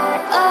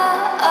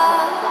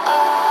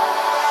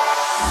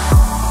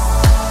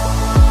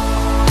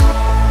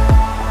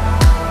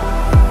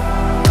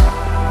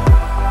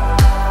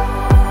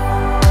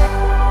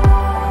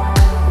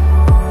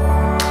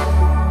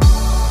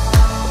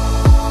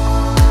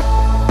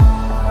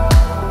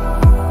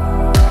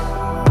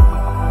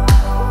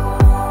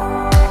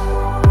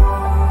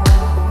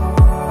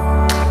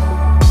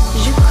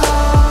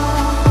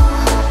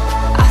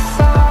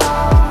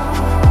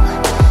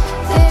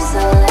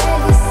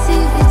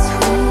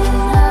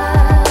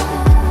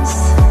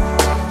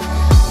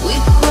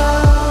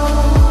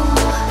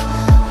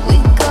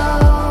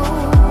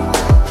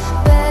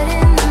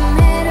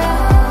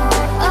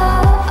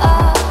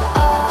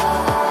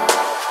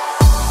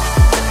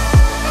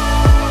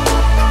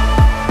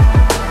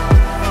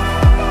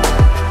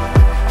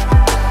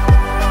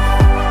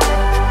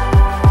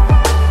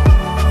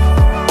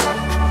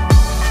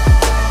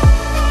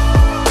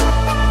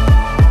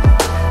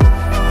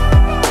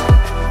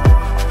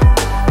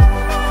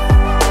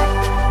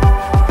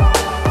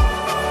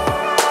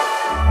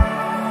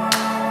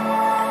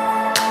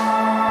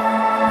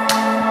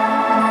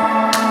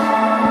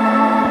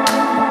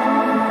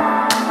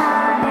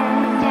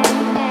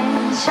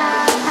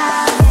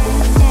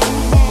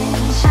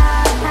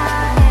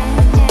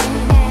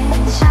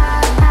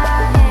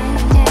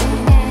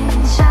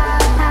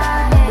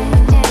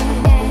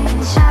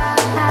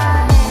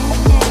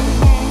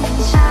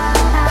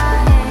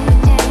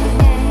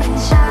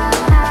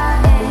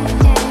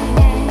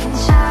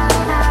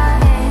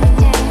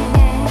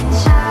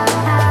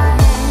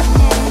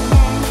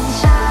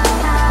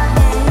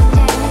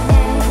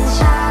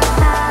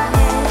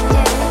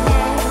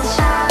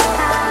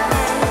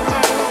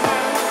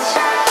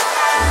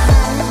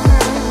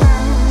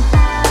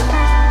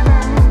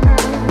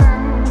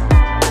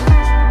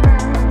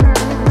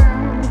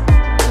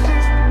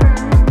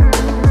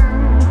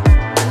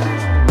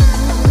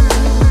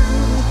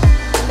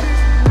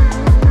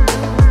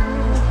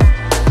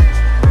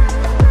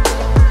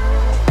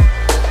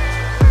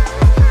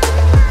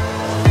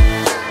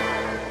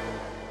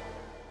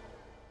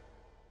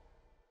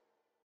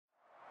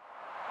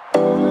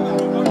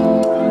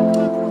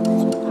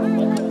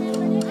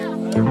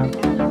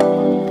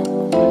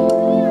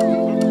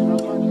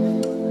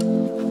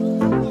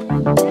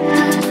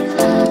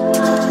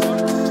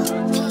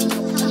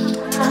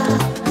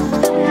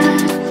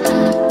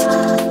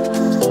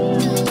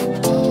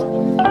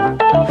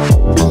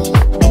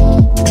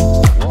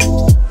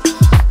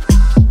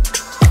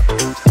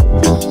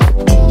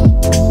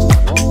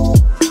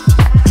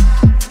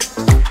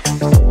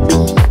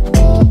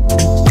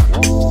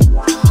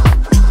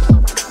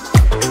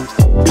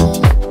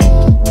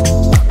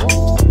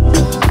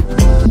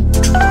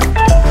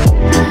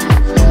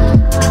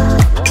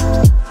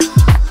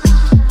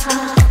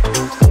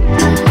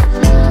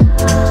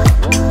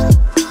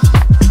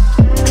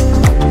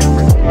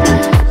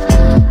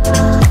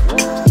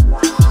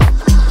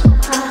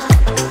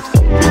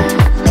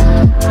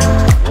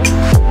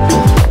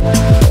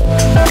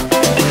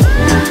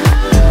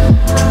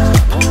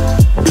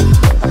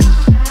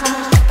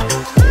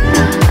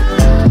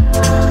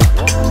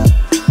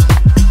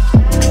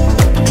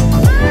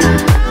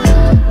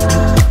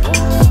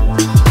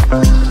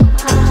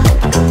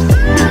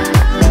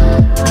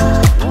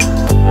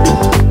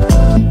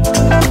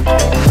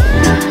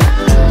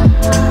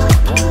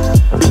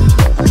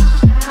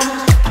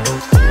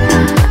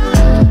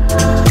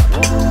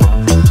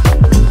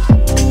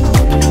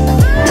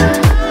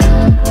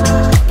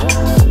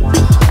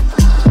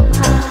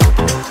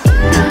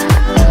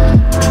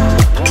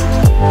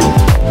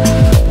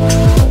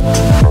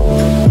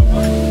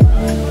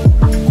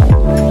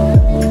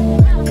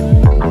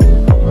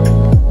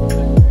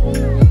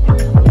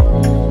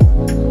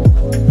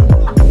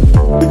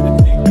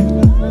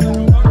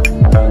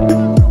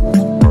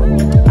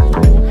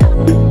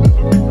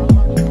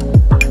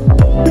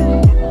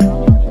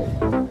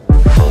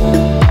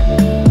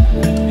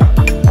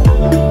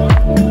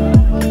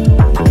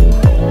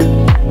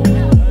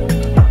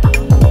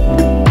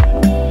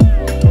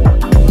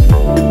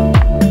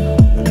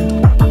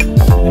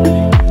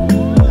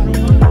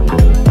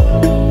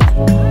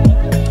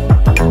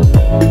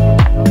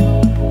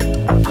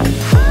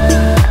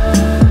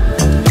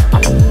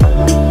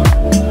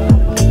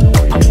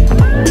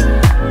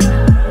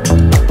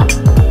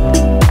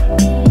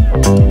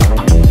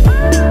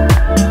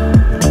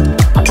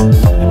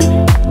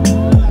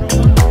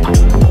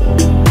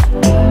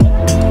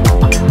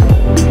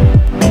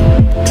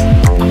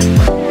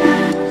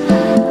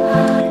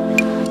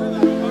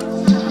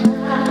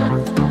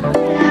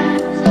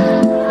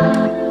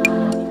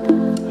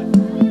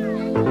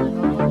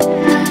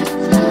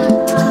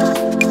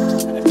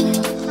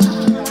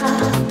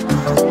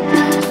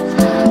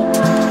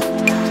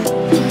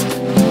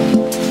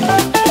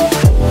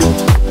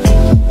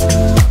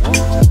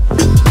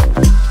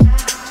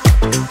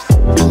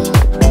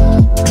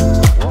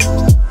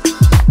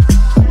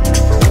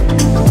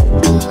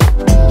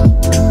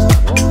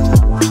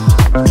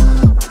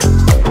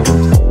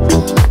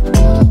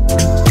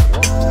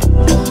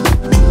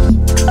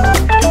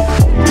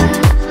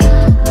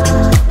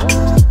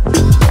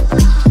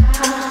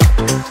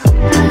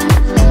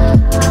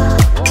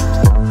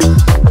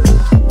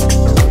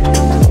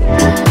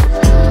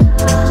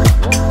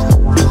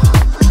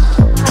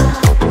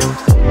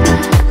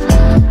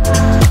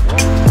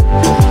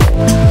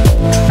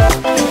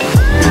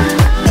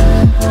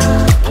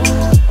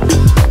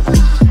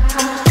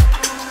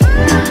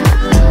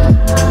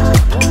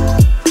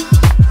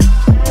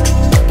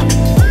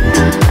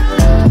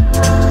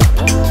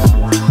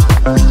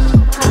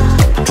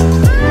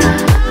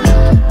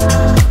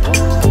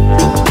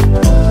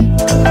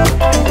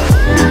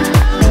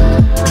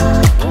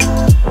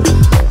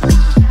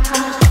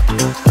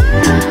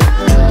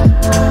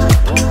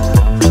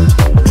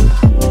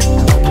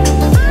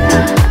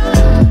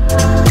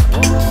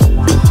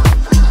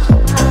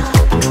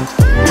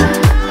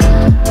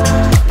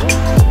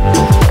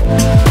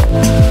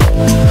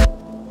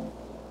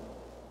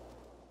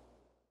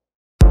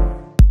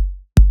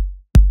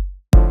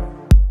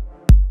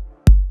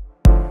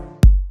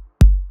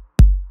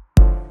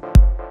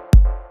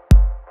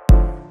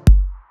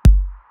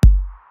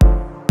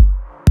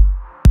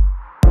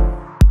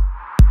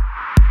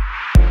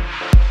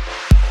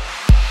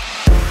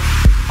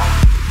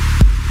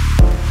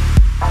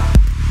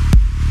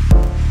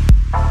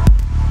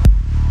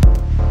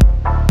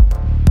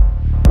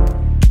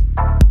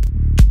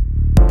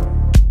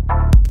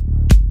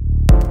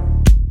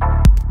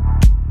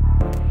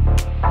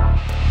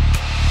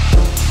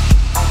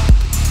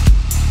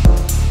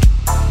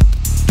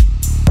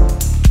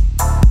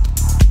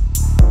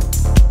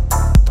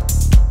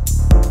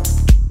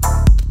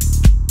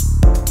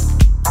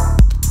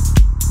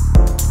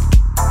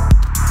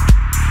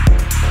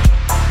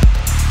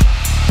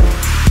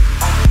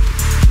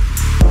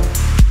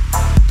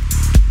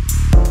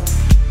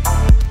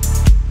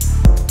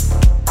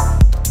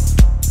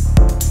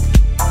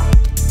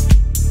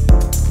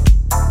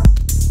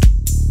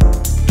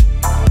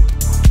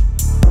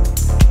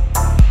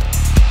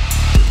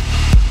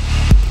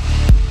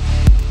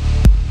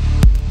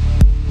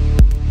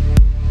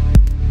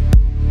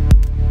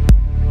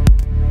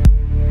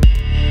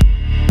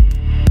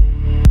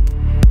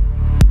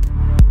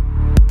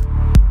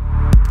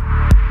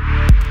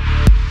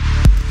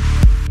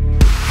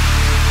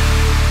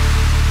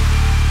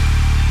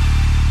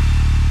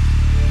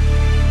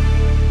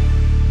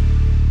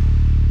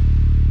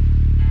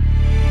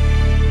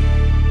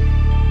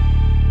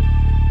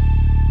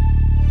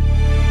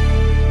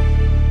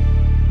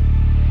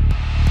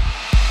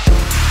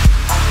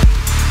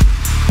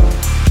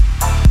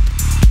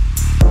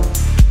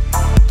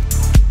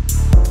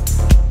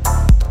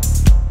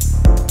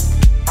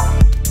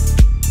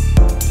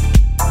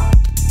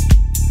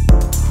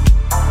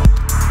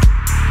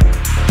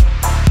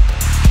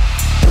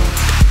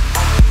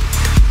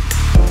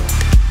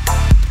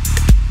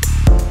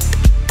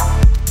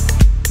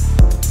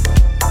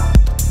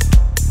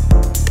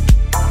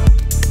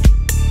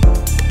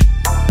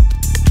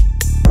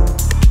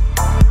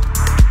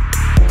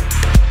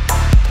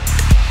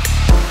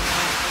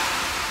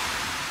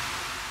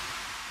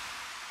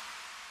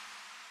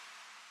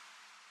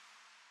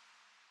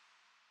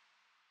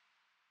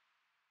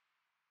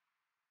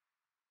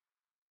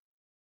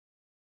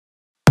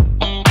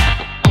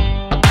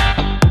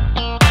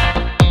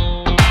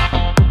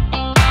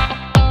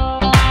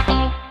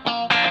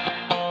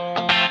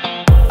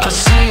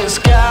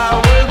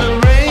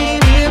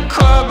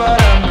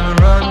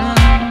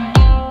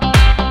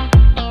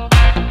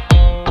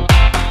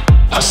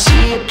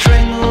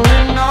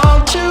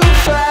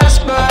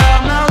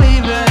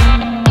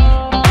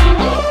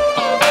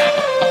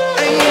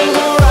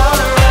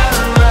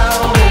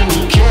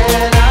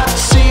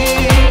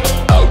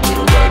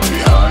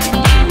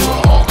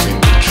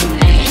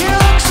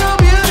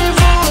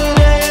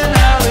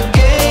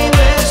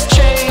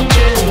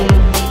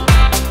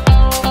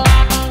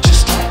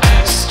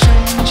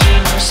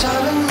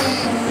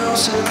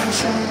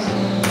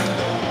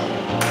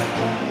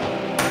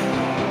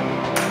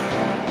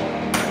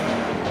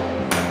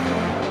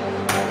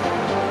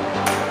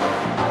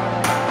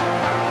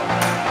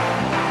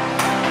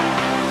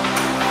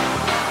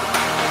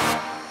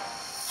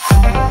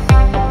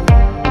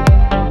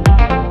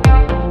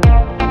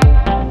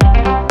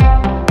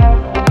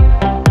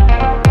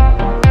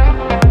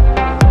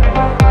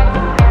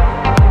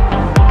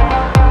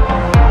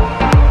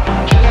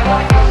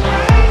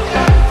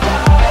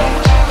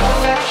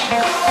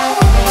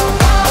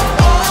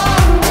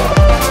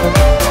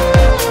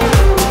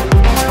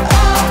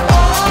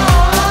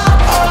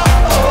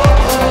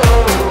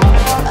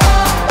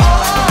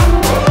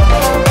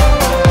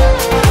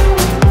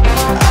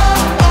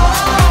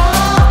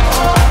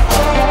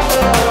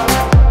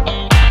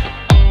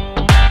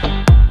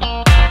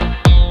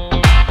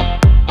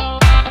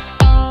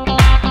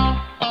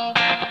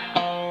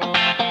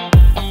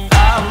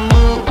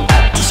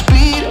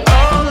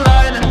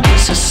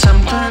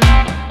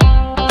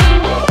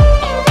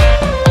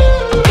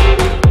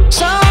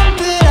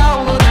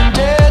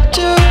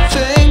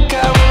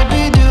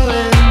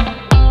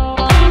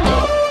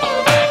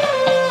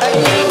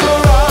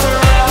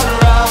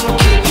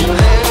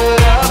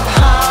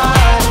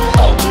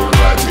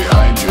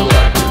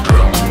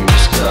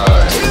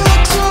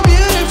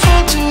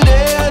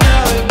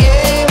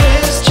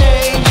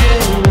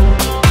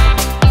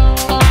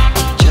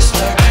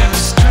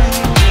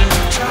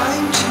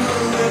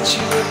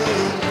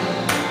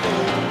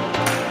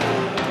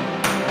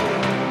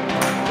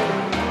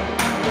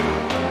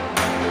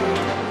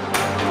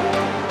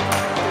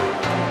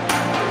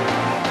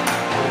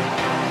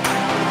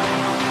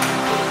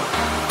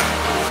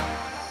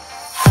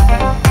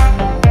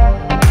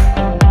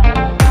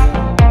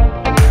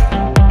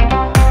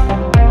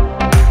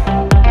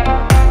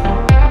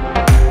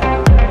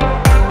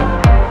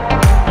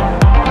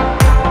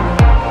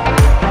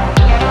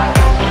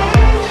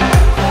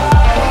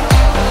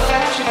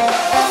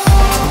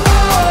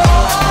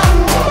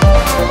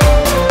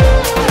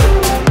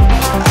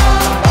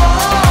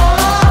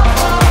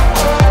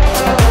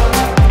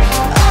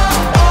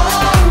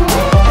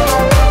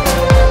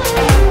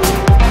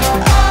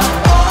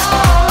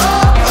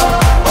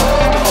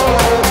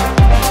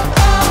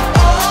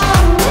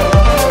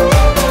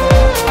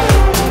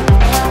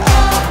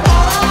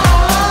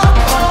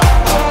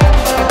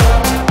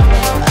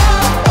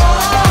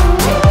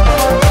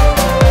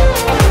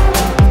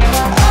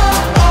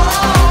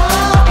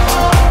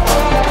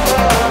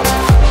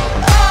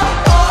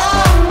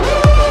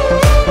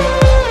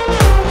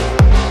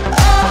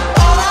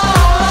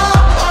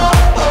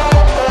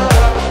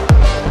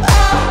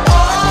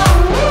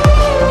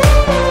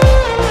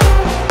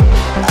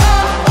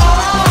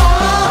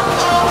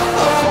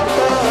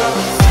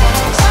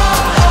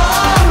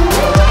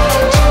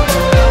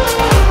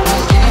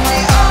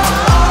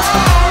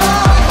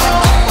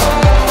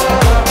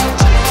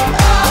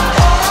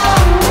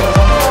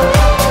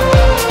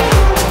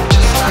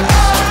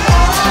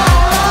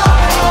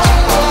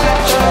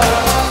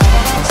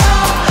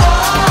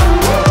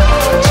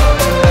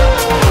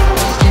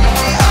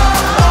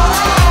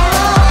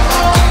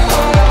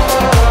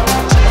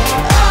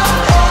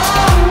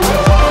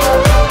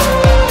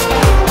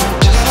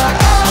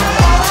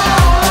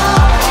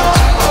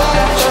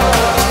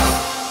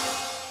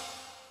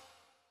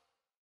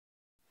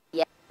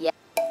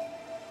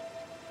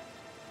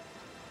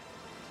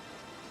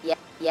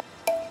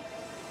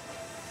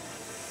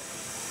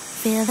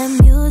 Feel the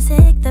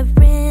music, the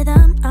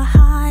rhythm, a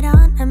heart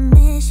on a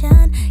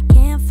mission.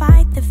 Can't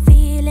fight the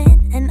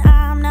feeling, and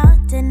I'm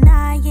not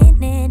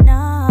denying it,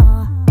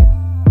 no.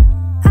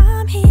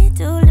 I'm here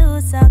to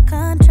lose all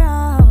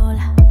control.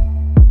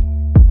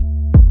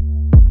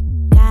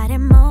 Got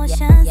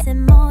emotions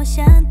in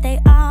motion, they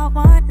all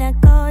wanna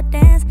go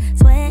dance.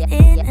 Sweat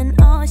in an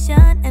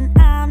ocean, and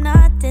I'm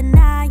not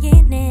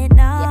denying it,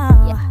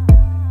 no.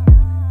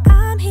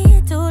 I'm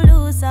here to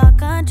lose all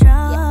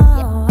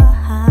control.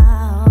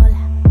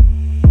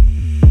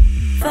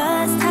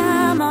 First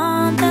time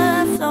on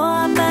the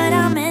floor, but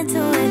I'm into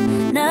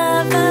it.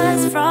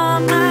 Nervous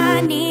from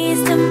my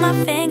knees to my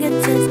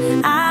fingertips.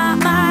 I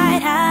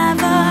might have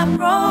a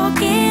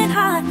broken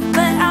heart,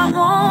 but I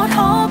won't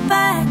hold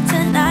back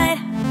tonight.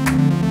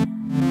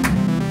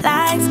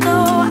 Lights go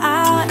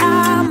out,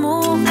 I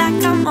move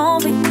like I'm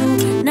over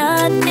you.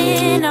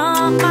 Nothing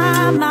on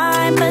my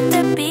mind but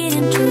the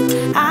beating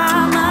truth.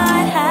 I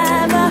might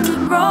have a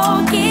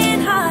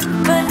broken heart,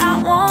 but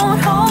I won't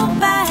hold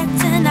back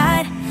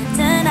tonight.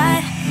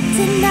 Tonight,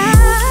 tonight,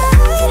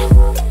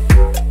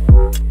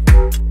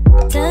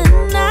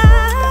 tonight,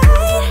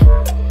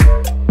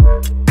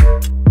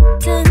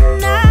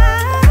 tonight.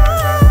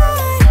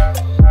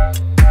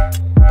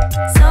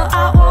 So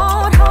I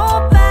won't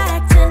hold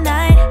back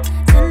tonight,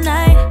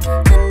 tonight,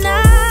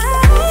 tonight,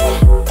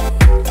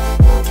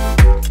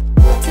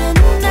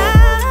 tonight.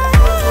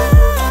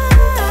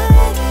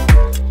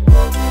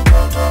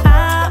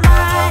 I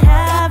might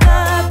have a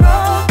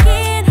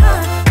broken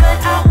heart, but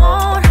I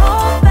won't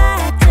hold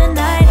back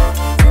tonight,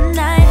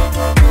 tonight,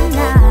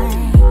 tonight.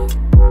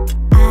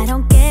 I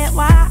don't get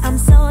why I'm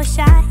so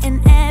shy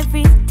in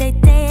everyday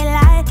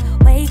daylight.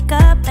 Wake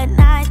up at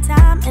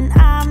nighttime and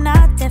I'm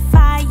not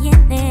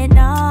defying it,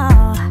 no.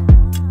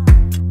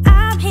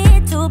 I'm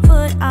here to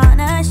put on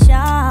a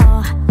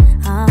show.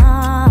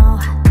 Oh,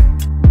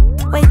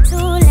 way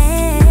too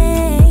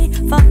late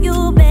for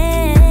you,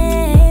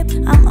 babe.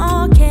 I'm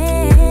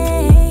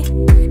okay,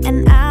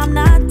 and I'm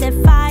not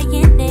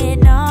defying it,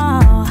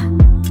 no.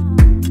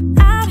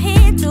 I'm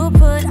here to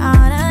put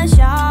on a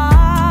show,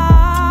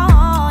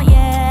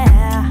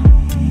 yeah.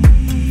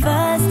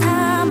 First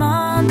time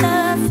on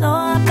the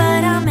floor,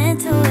 but I'm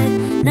into it.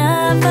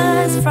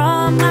 Nervous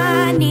from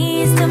my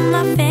knees to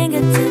my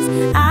fingertips.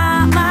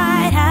 I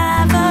might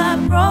have a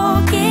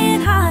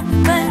broken heart,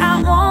 but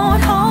I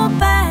won't hold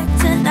back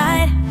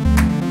tonight.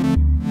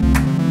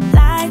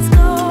 Lights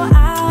go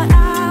out,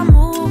 I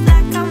move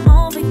like I'm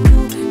over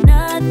you.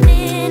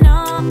 Nothing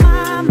on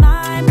my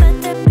mind but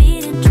the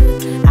beating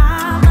truth.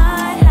 I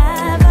might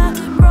have a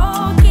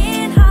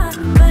broken heart,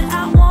 but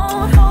I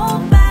won't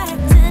hold back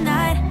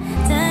tonight,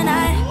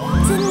 tonight,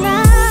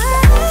 tonight,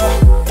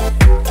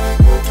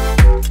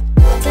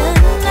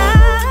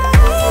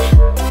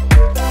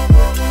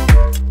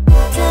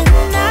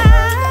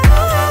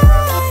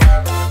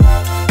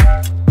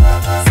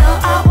 so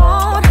I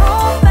won't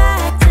hold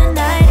back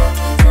tonight,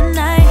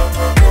 tonight,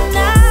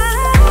 tonight,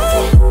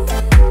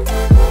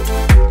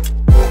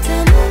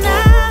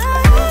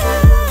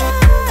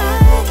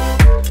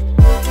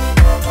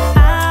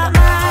 I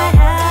might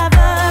have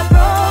a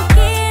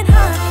broken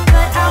heart,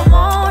 but I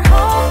won't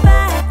hold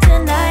back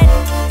tonight,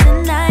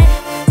 tonight,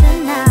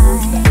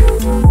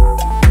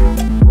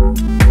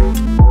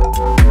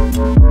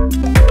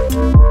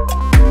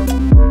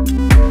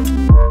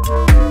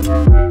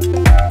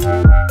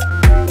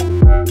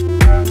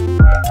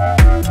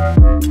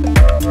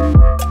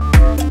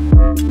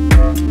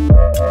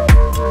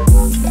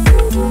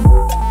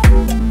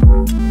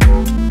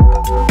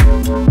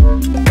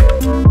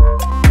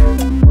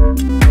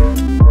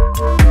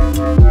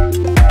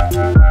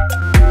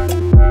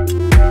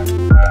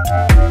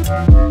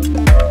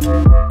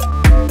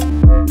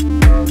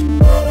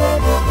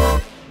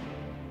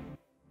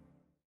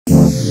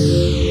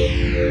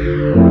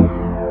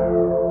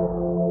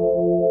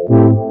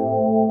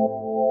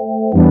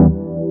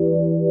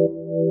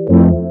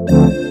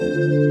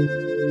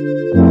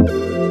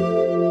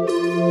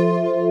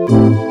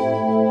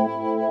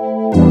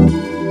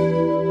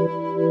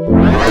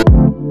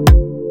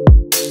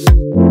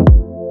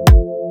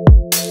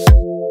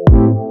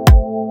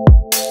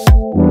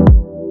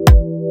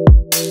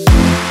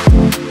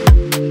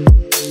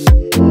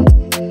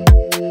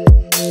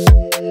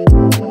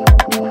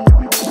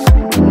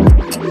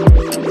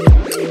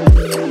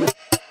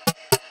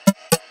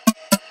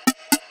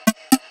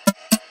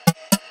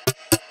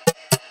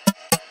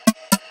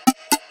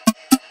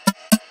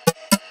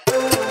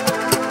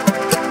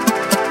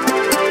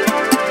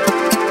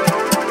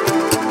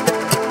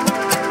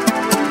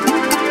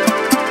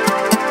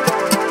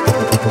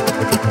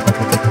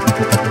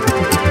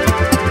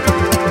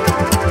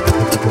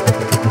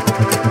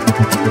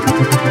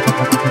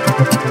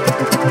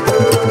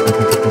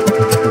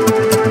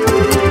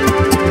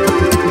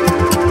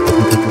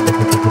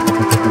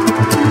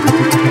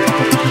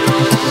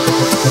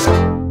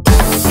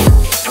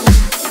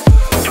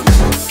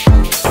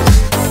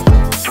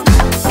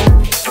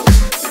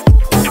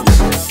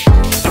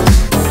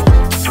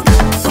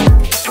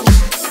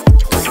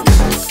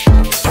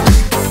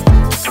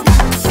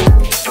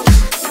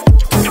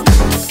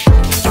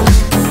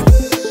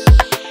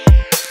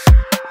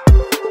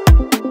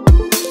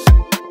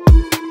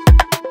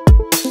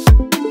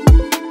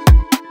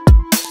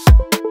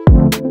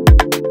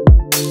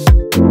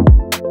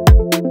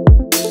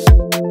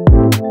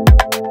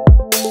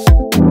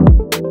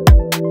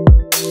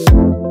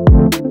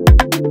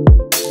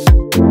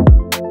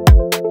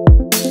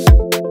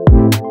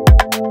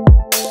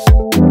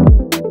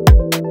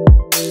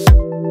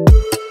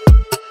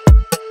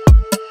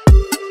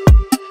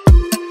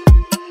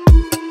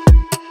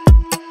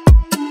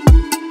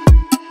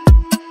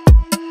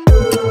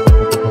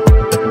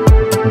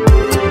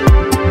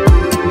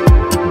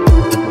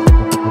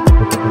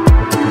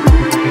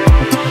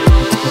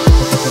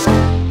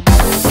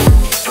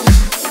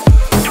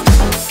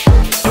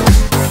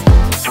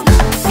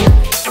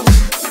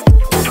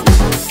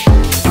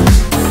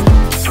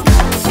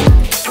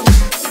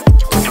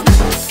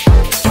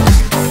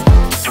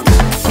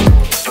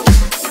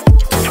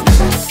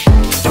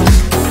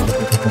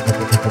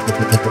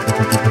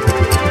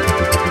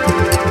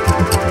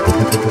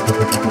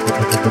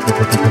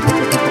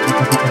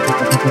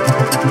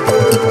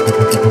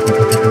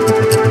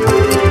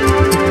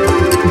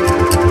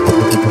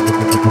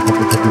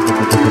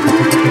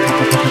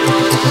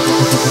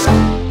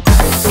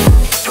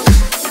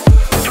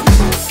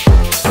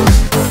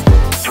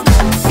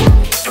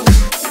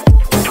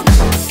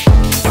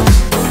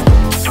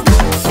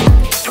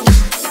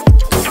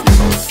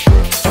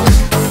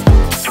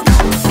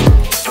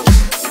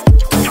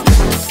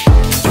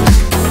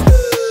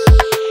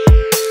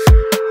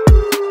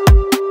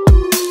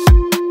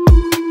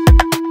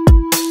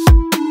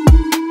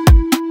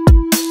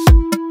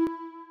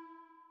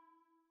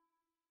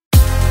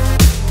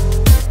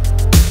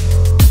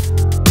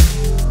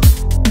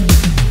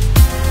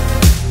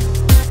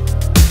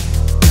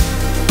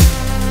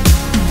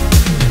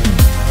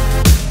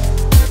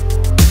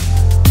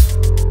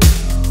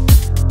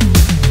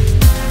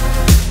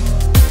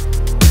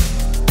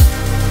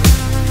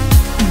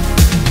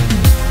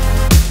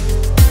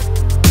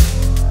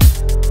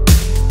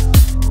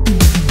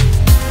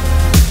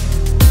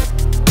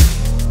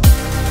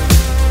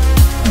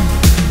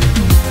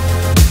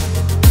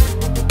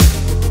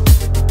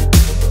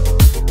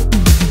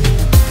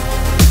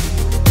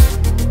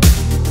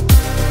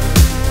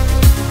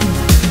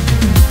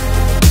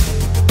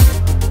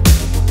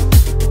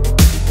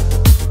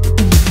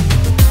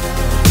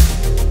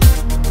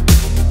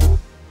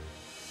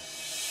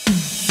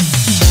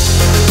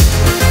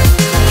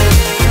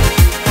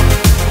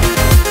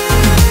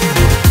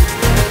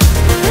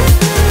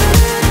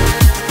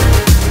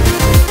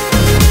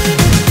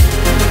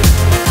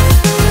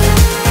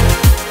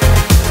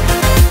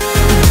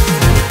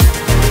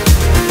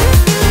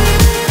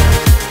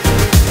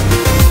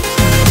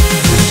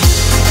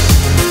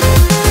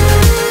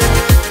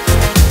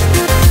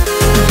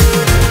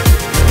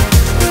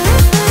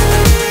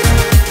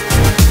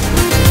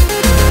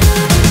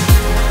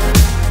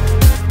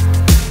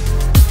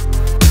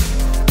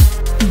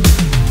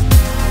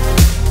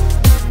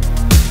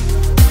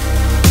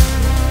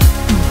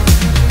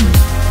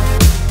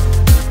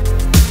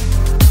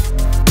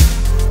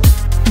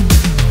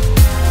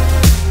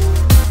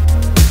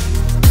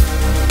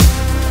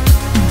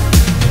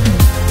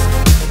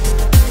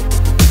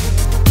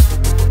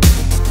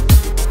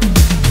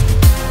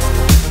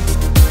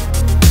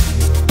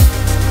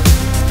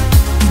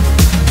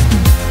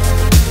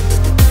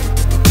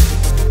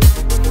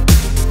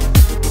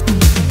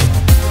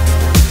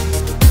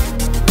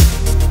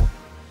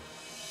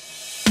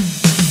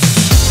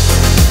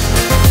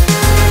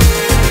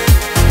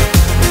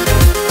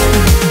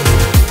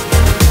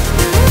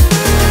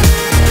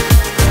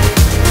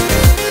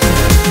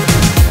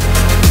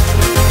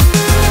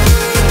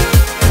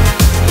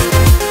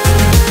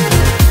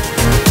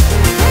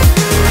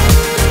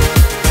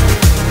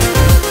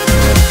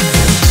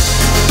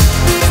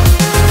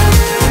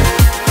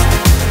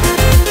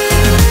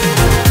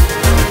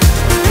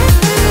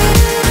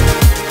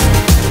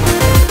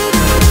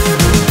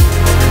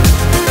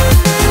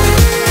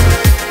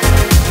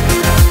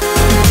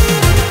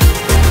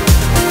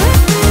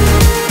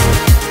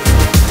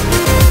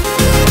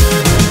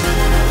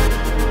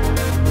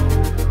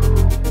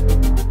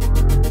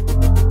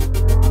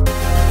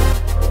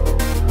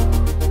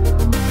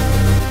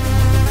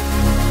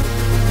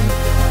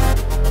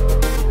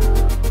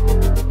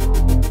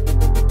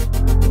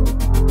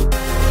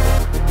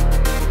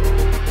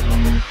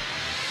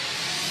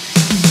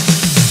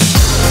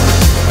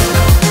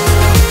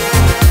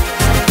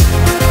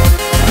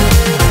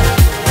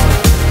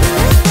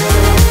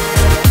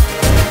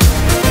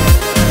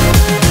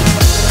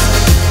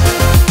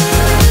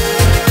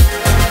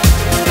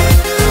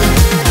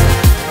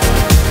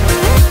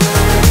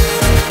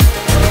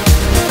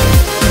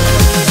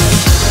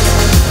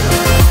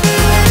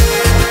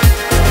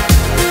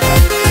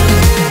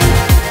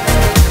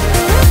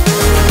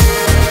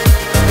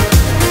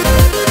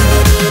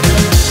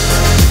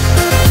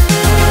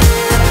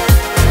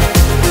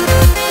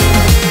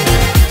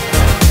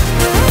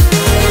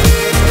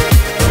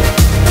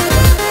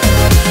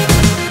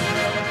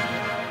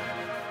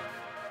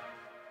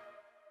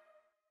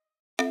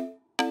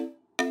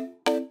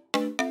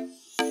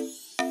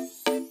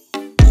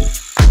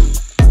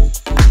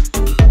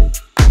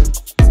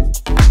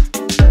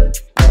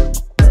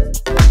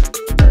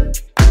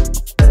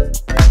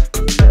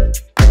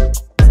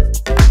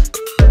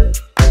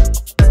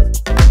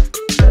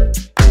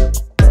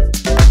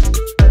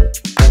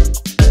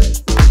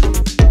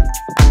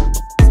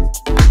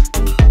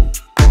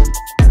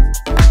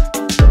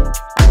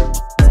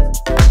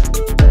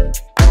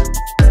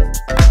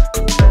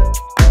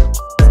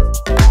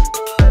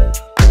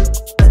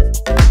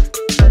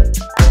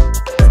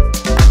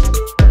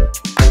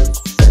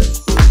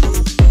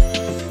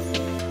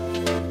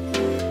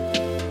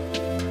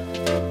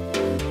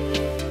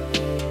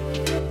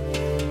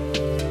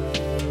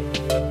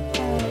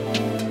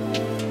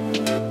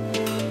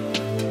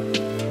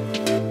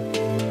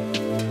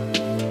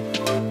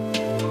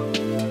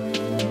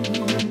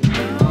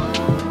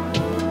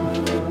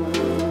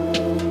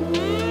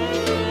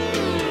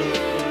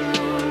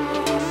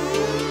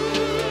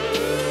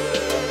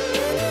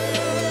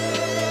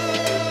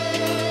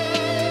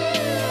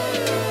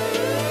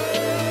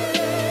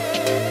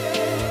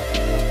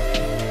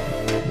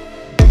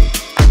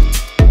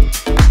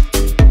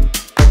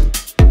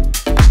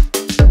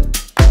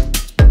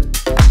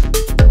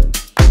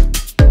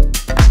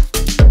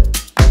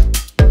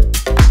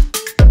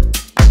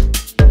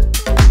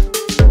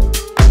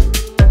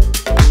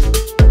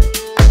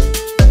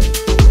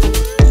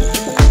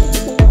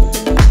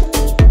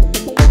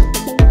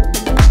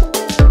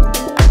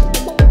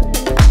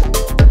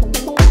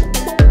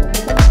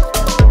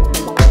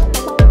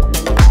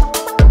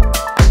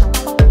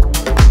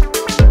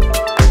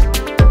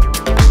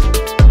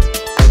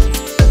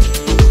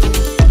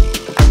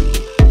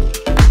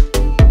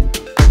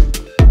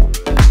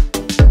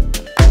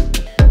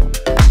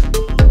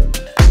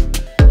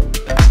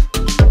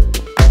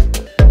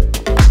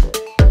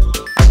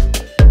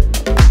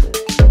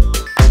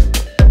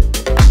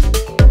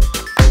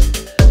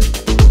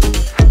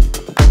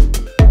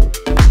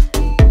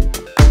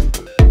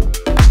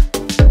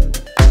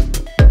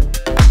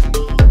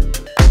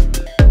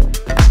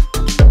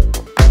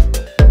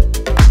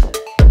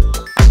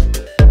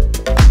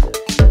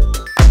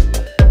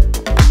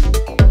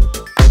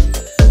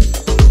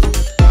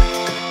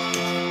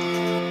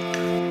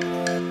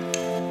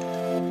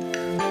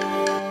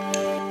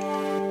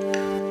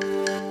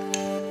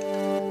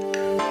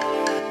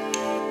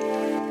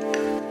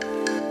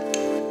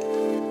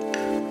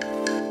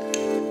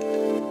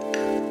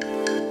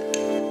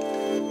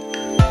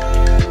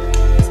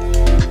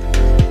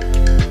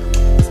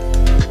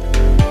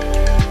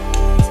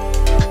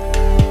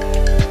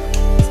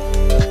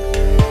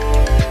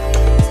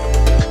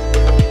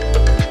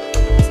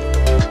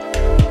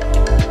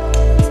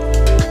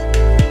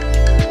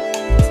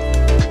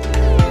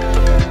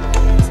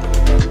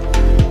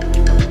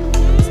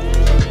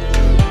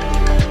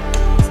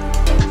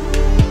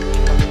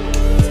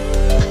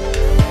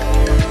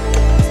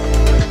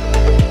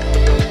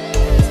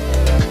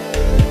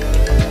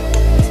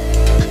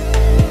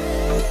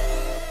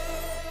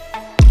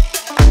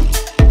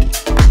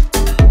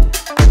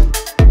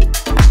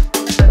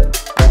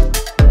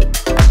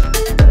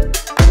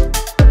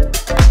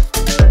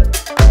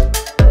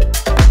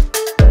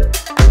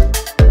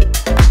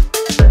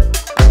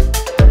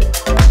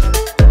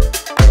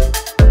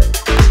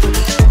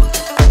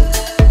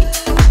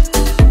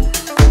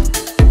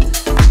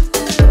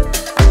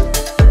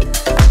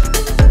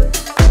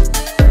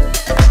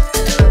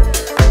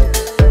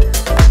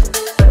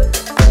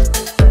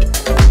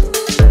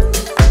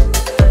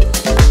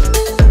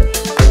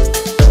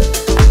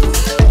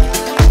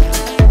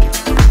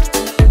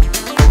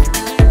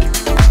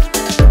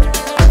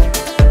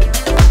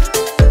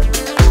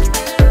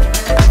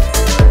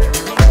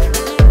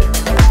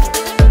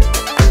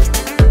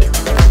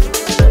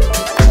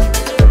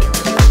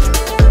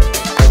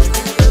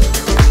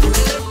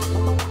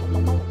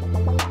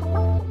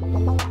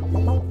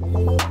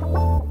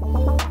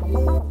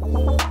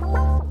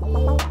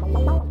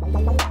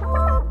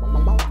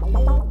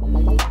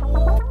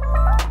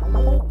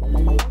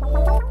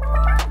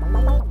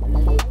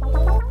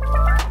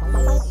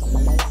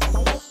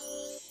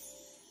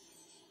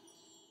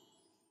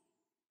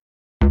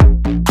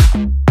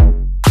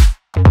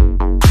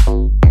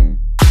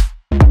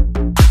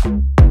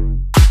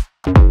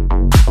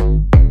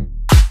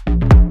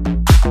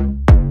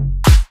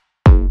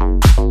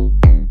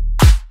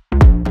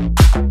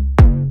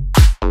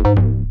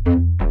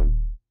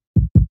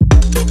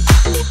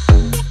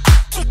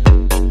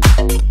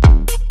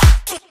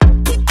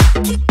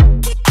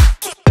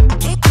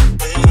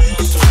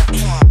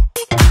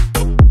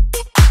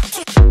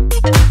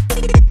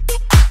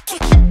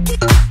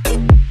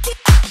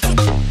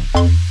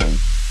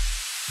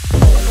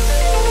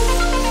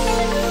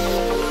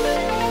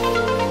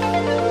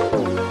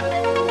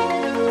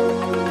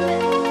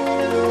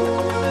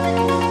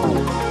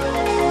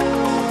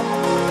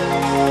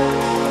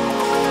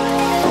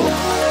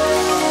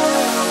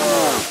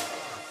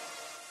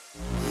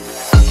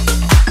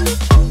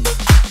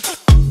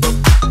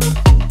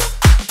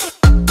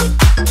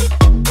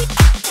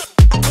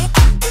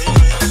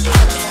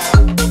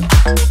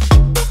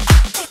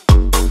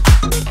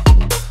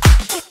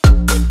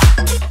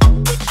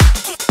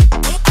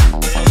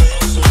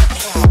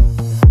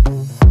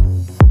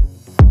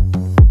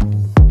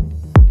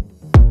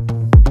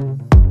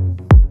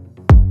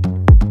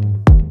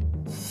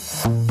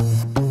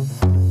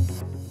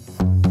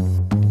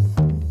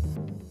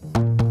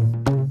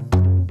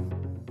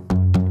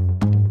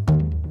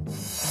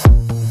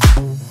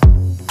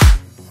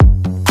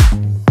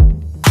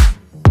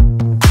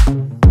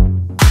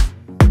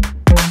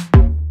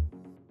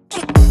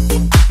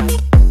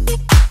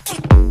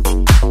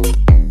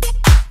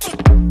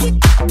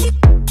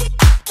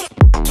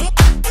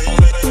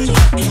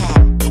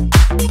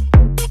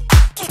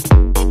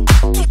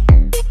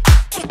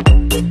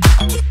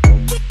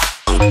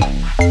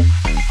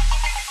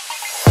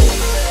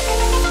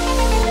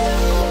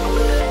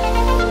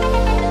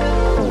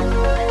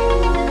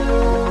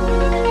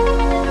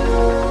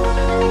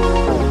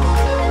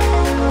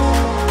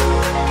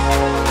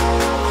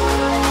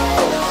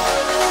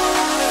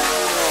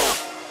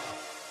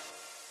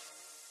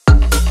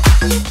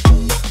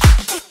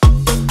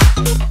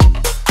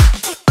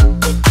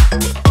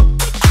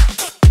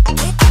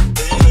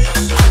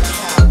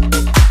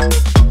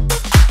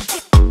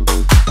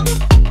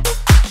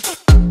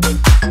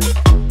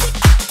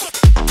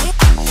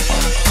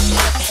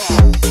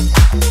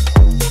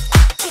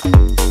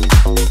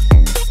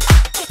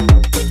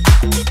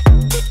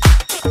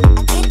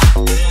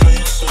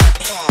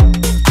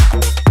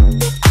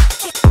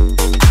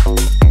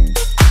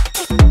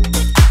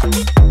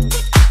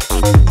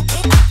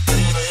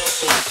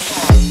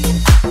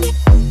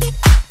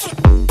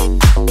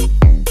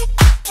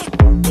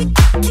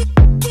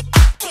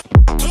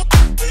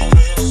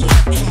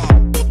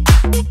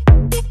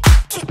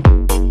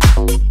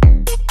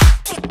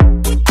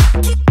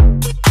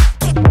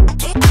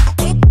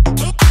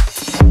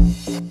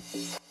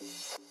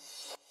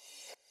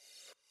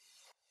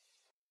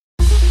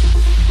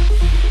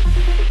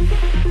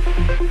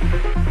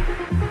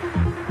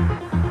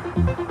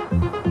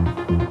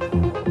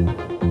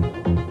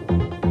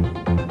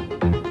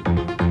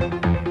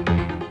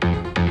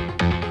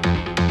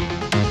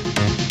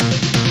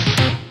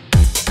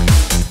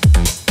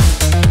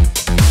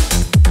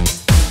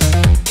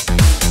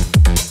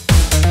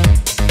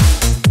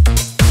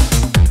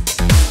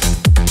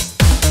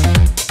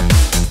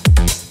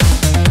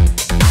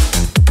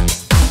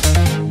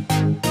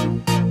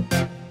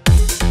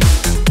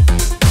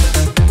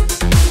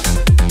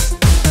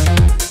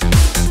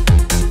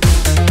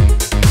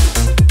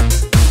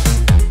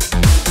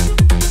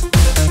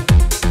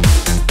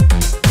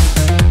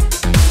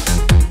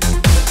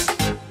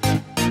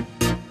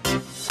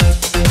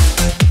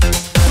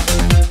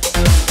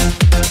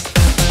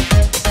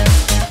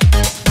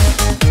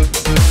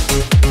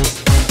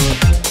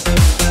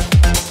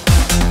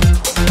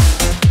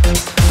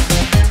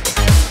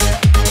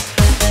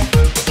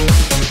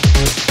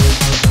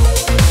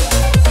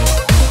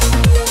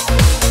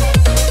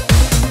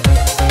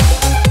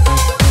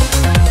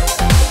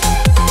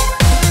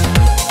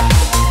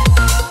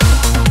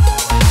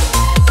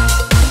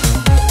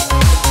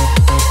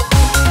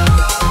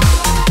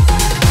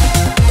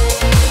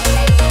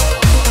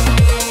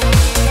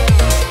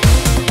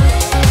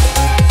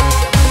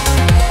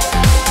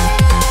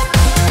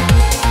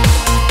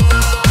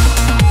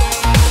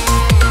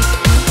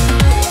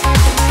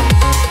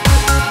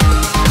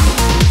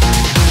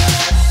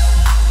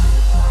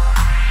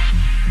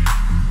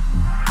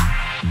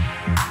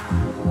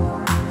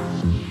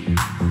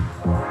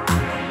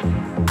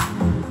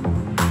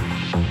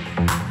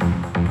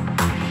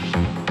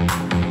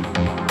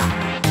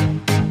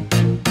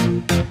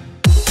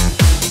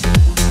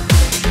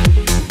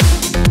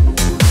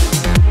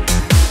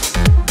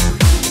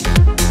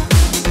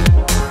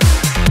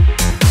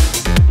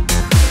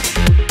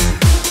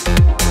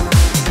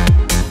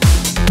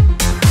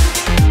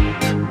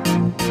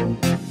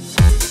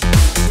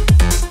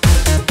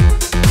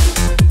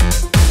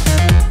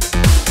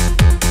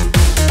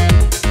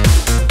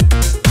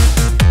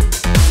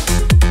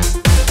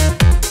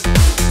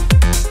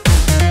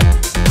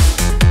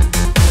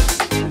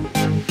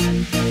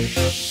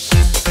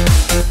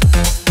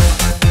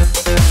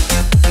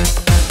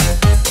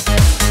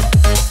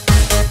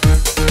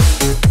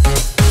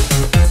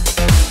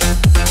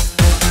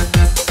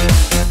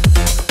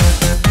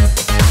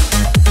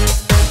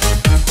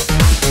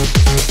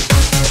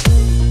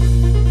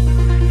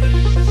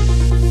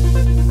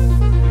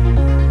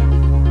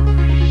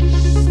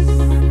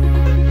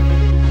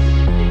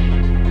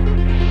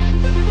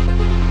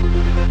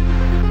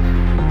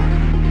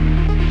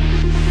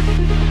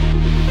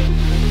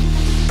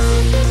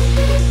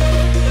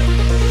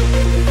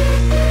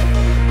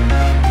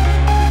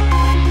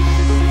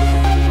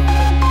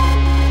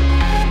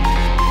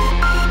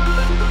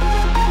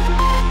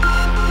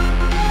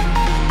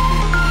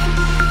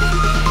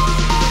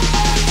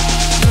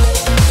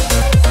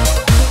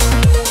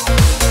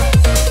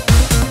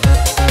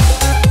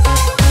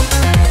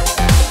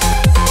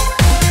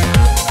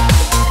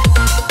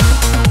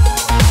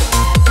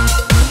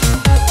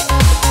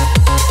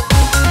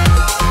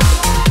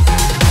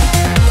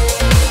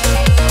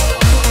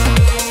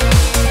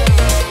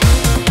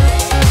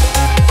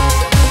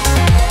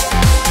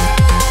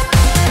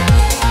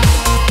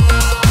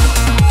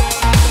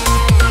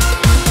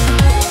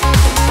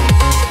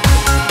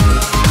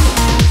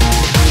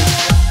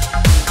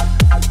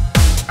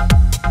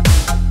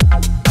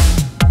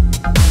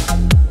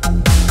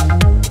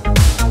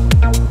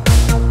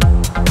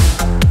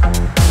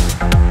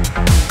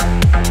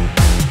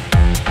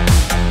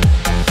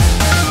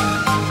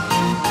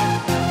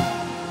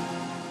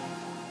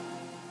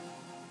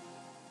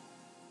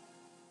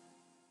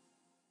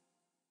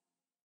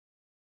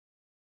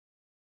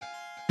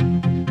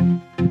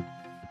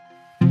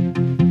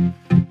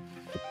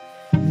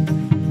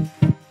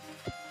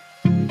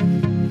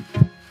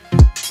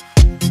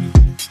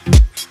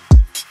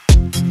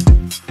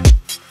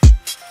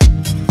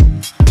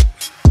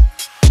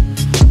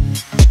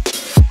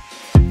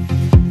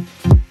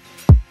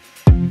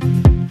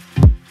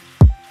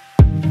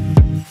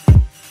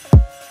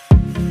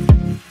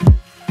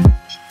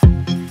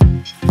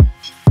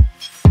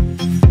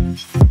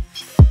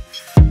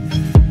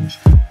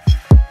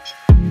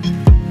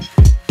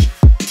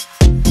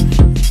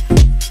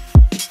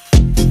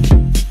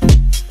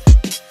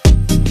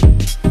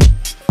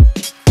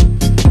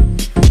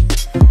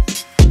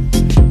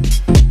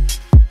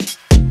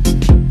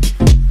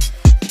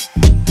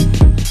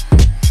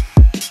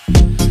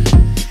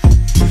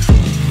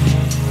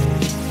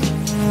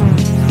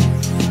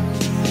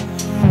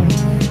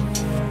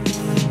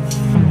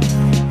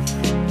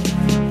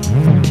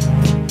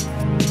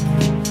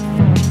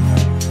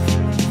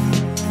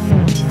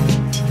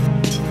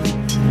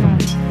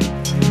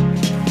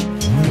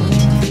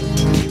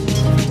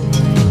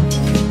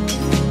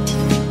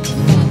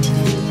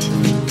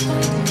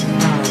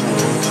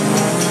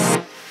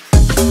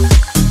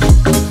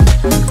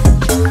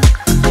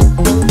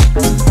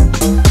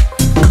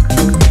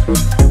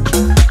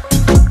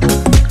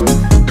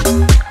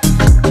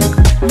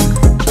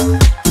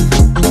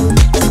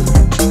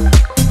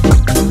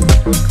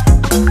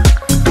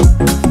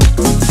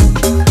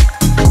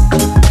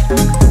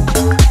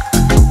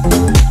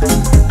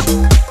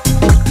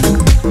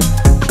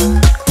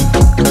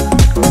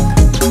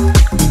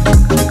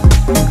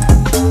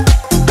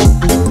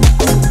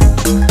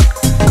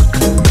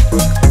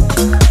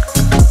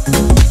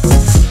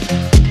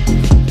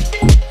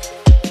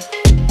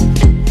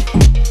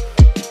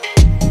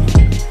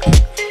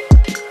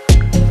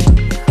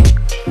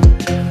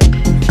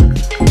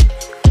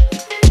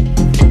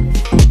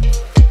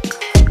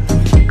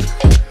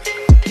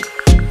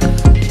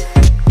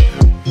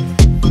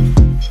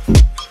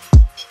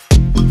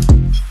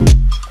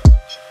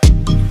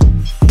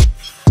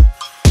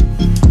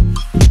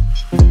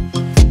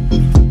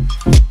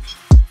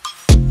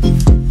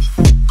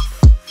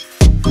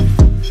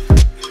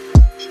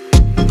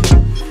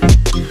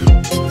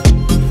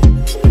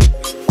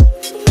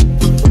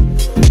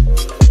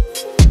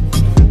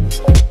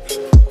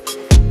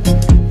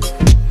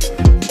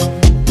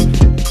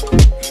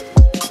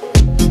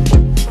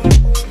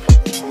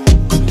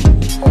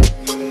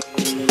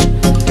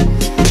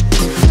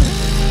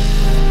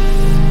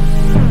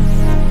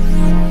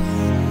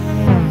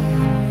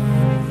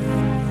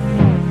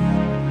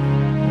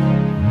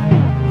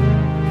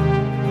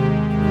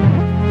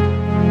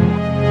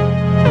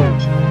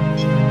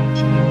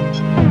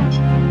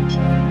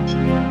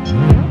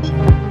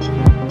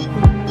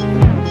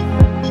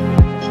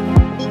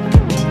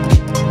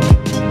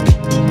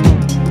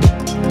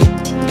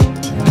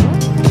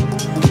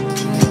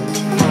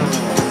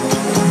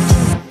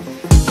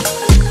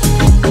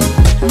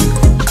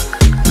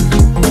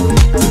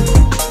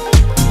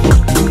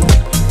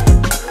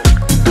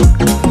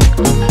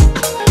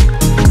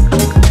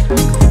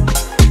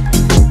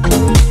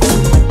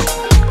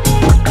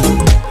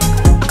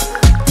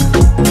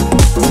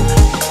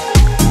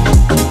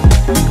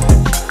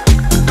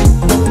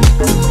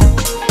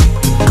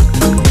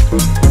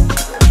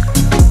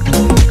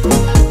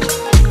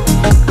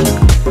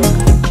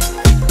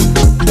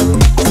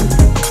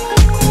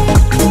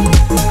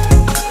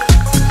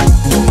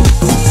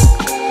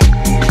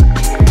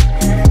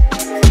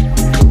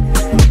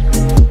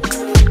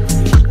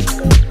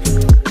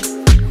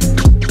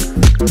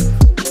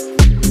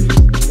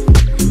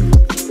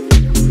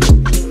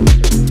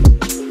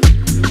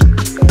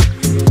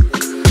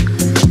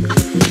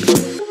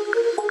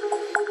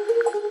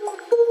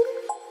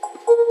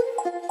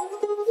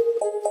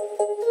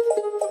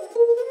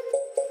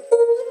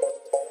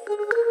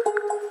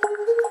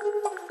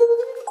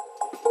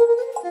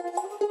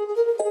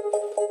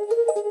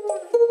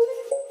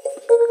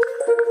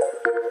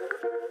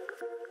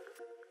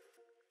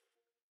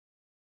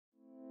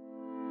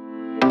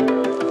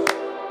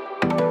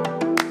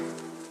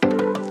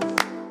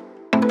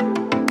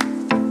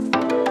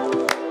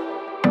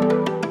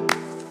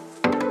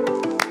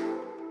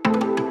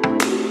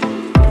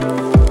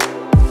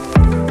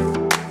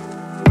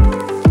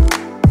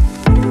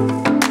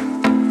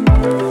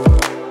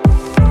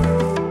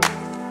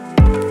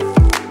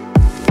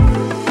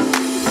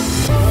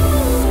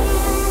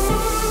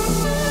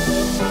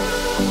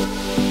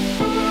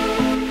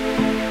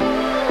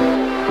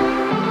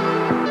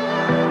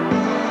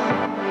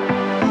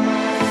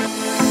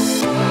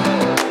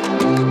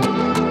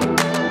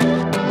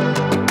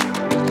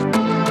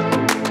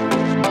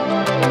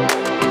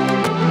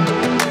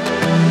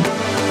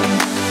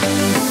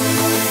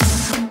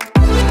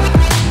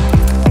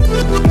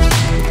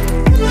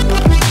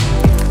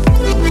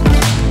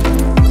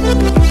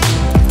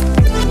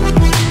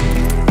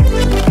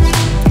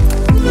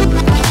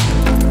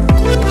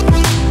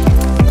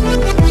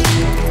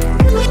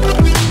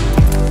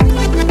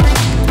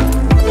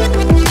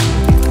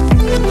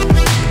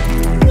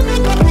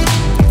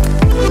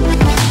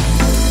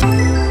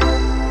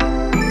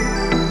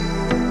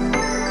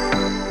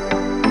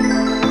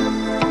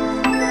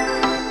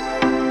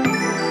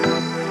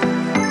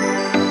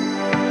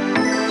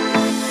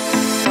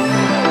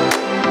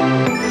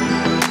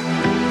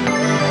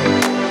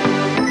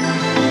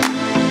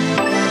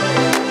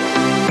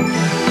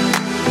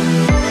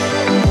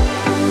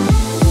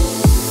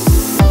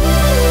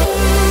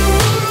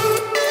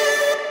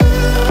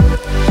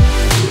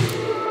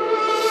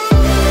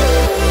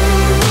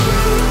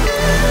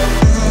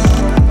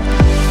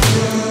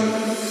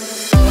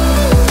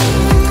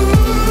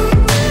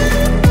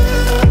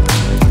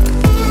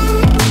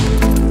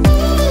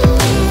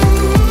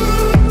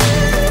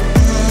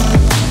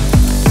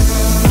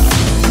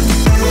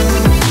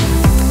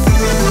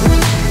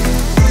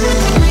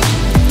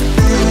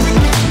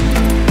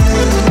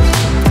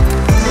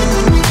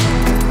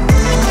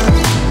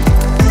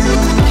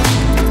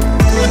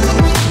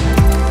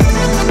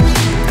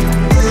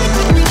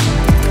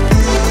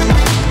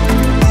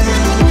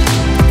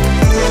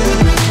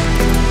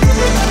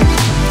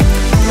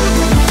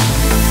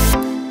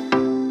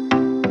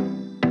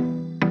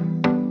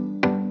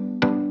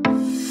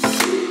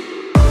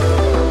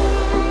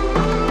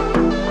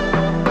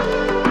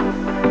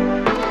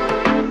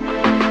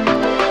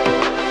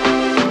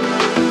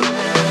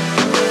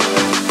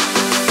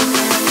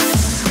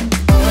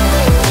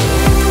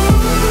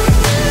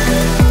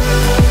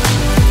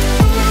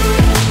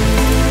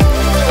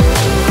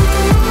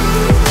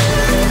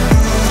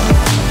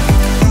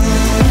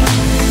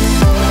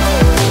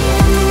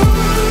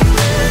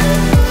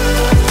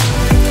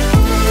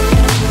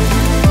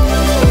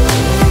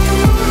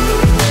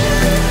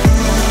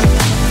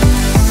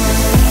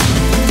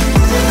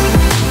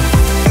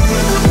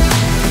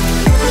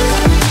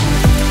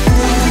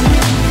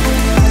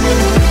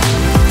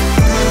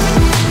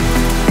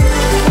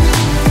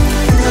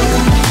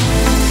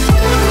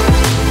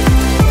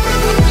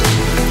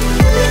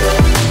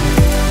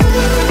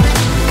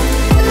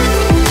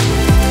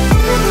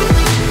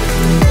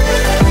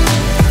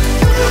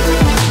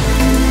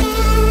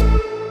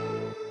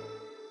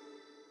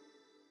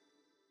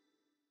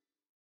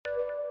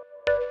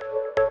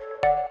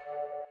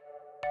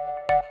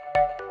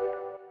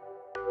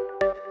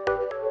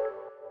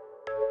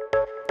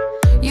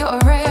 You're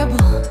a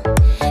rebel,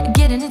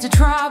 getting into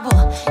trouble.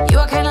 You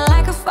are kinda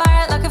like a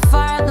fire, like a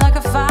fire, like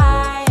a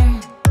fire.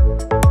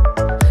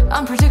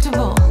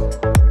 Unpredictable,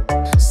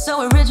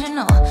 so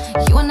original.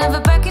 You are never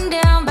backing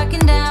down,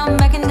 backing down,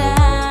 backing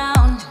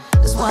down.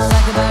 That's what I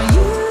like about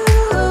you.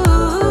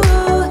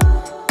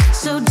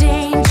 So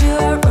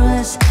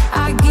dangerous,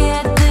 I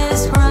get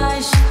this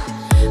rush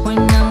when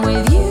I'm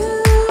with you.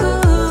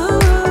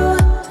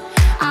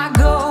 I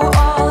go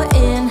all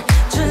in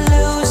to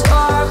lose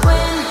or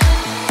win.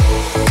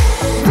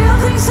 Build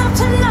things up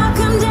to knock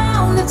 'em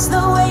down. It's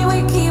the way we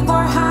keep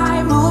our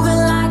high,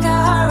 moving like a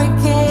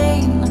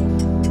hurricane.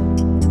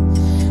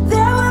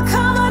 There will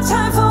come a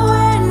time for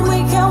when we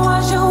can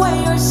wash away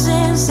your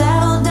sins,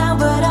 settle down,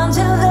 but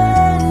until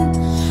then,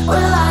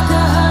 we're like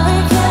a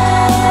hurricane.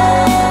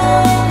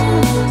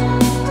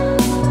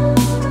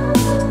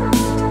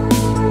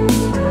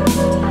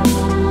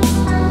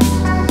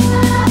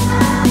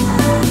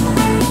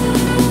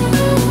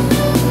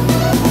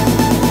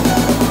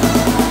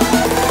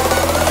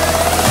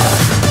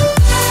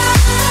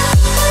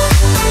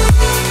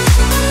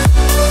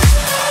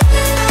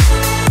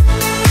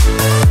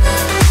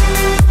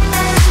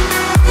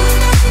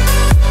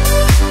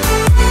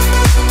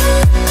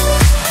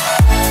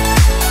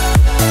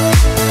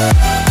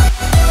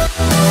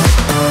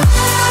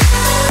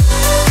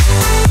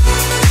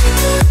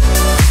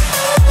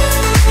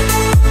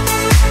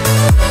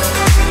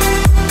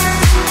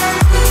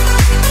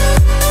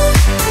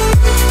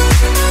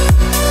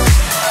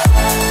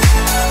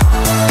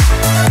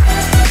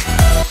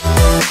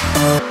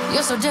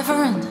 You're so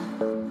different,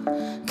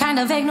 kind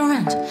of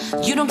ignorant.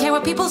 You don't care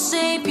what people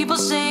say, people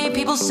say,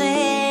 people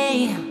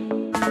say.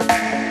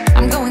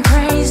 I'm going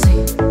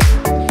crazy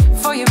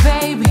for you,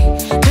 baby.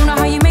 Don't know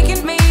how you're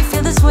making me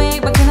feel this way.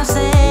 What can I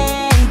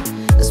say?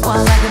 That's what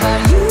I like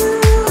about you.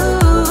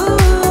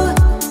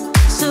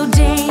 So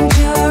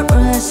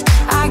dangerous,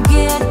 I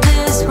get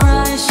this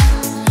rush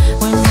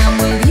when I'm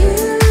with you.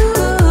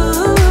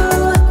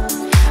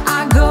 I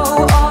go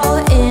all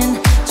in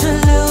to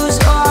lose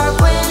or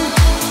win.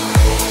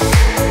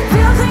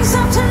 Build things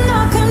up to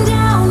knock 'em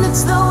down.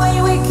 It's the way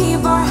we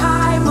keep our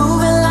high,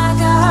 moving like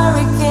a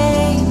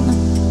hurricane.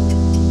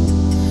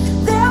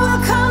 There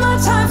will come a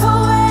time for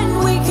when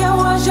we can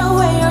wash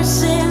away our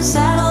sins,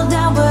 settle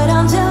down, but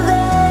until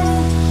then,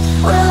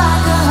 we're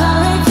like a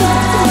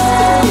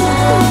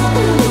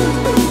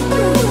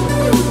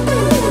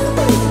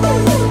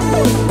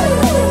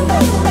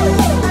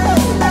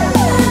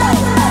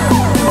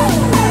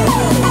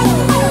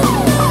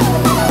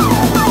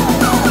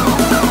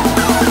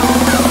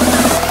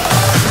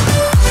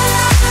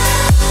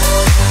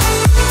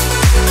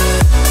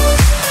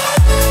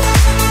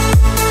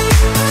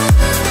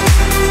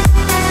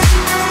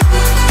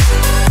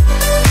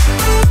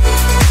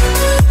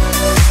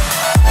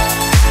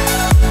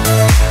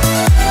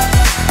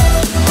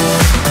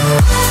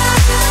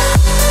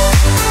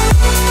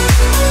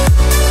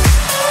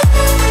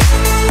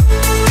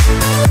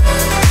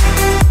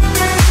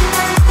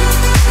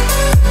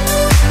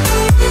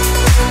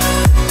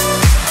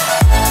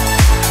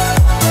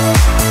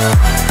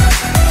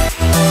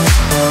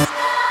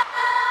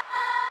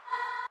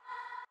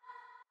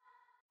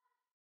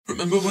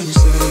Remember when you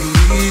said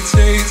we'd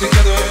stay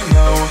together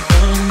now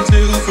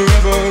until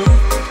forever?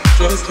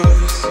 Just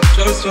us,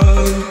 just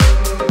us.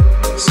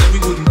 Said we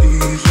wouldn't be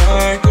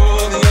like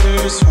all the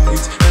others,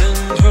 fight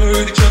and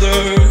hurt each other.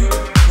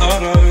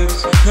 Not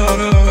us, not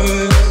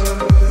us.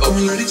 But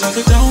we let each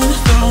other down,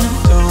 down,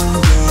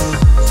 down, down.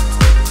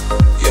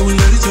 Yeah, we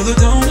let each other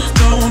down,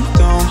 down,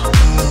 down,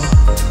 down.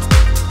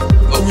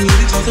 But we let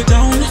each other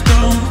down,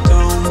 down,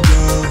 down,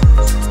 down.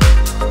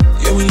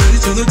 Yeah, we let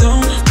each other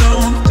down,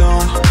 down,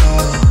 down,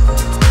 down.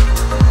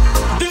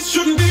 This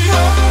shouldn't be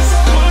us.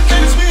 Why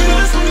can't it be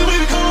us from the way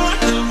we caught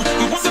them?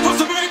 We weren't supposed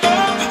to break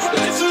up.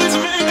 Literally to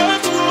make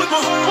up to what my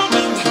heart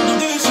meant. No,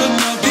 this should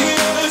not be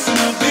us,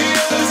 not be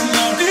us,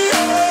 not be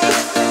us.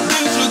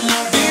 This should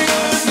not be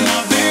us,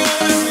 not be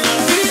us,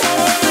 not be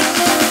us.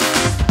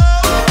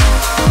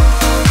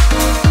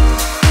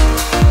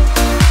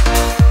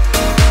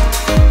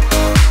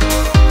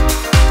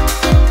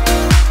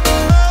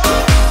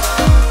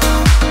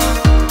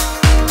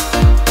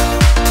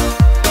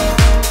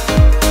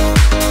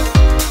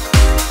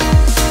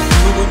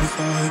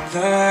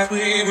 That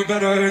we were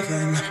better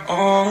than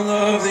all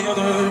of the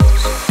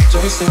others.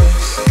 Just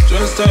us,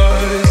 just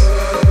us.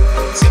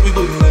 Said we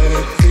wouldn't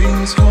let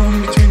things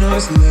come between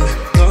us.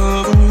 Let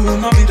love rule,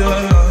 not be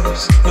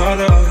us, not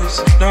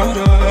us, not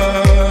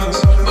us.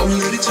 But we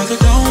let each other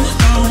down,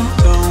 down,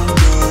 down,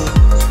 down.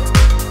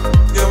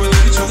 Yeah, we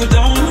let each other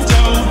down,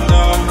 down,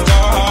 down,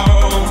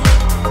 down.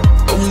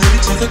 But we let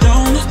each other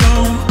down,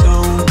 down,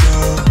 down,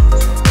 down.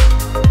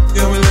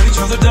 Yeah, we let each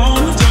other down,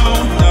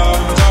 down, down,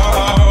 down.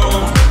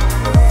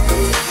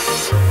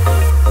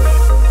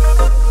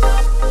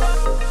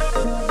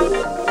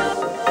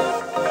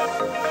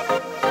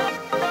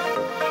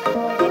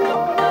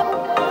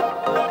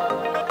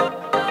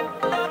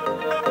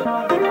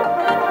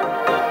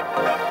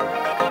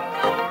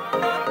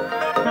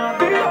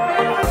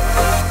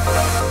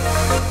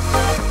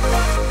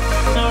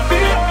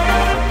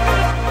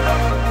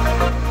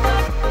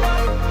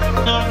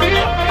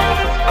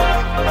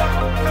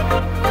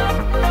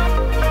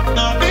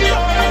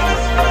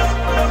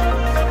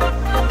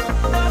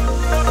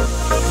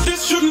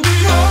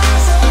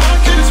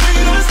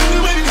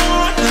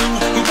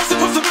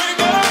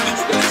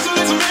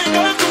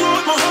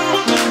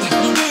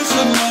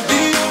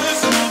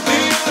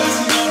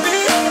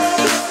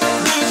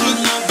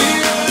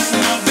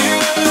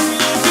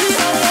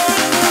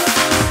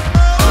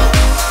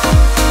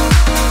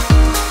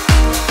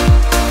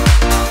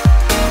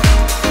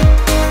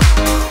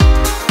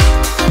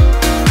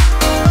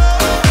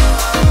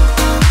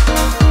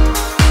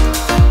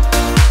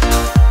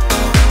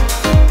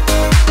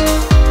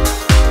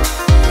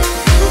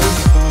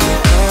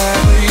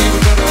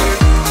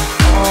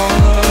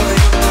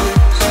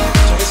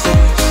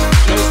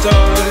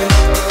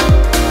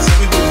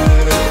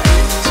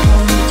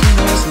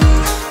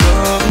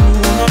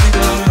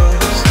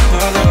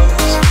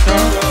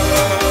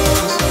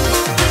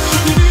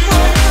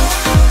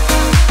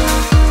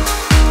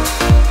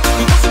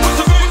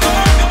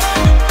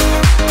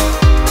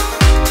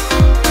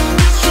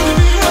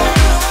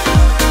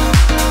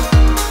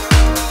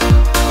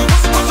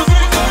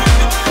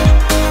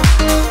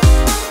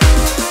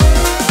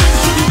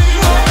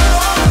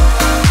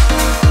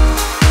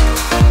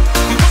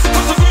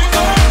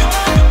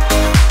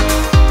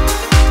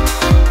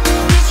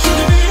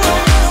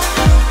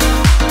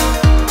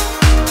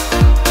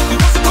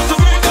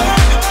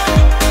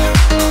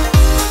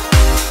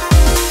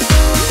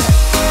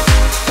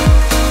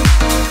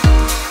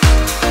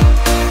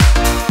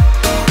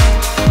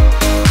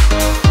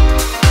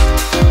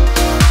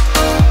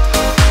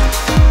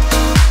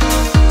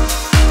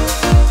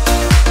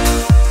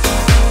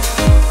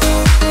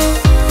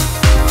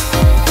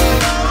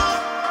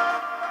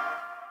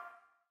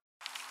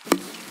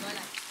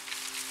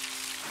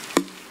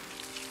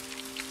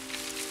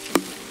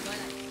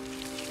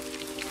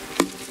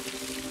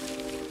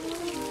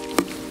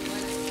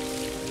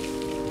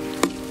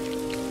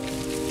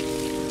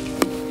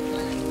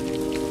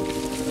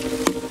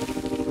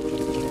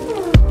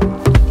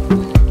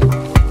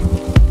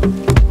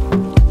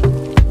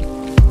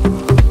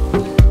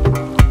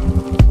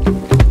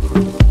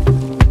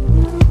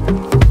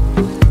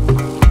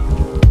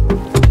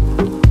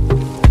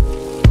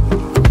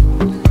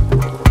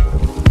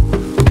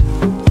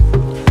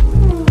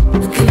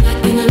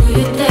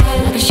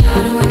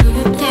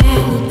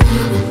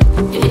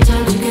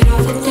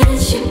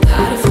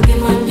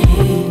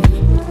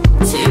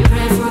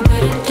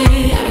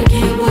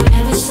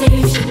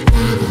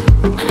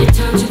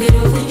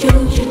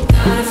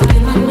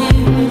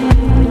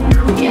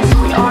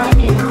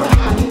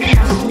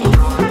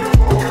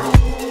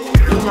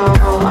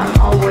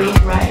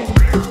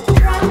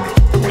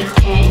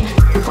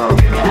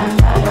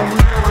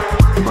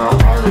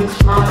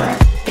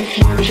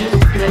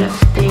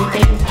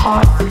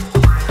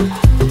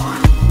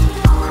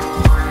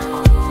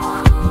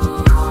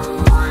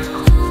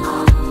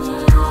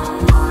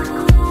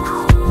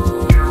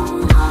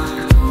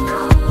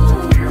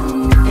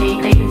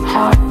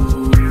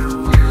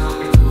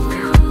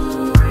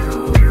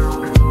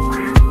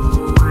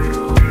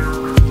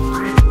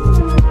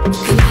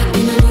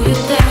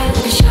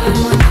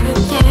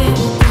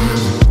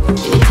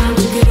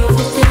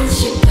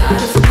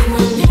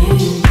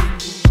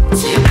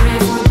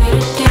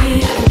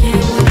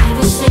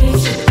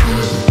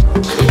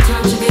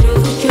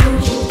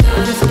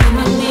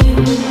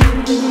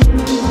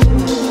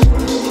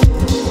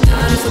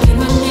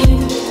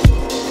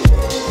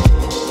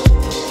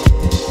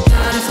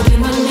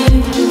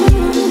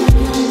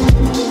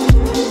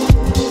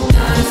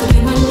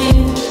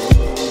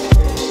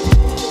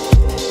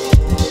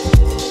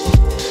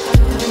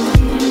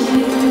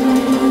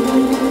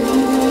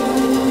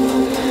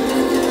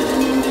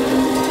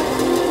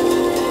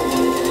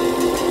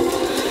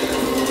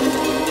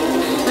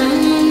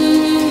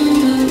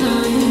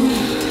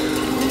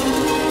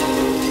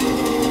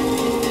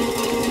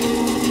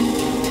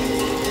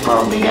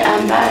 bigger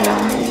and better.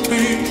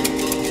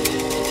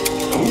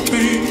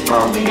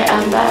 Grow bigger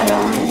and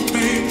better.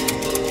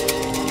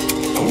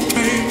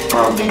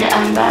 Grow bigger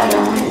and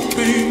better.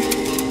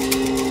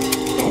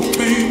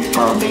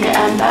 Grow bigger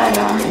and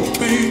better.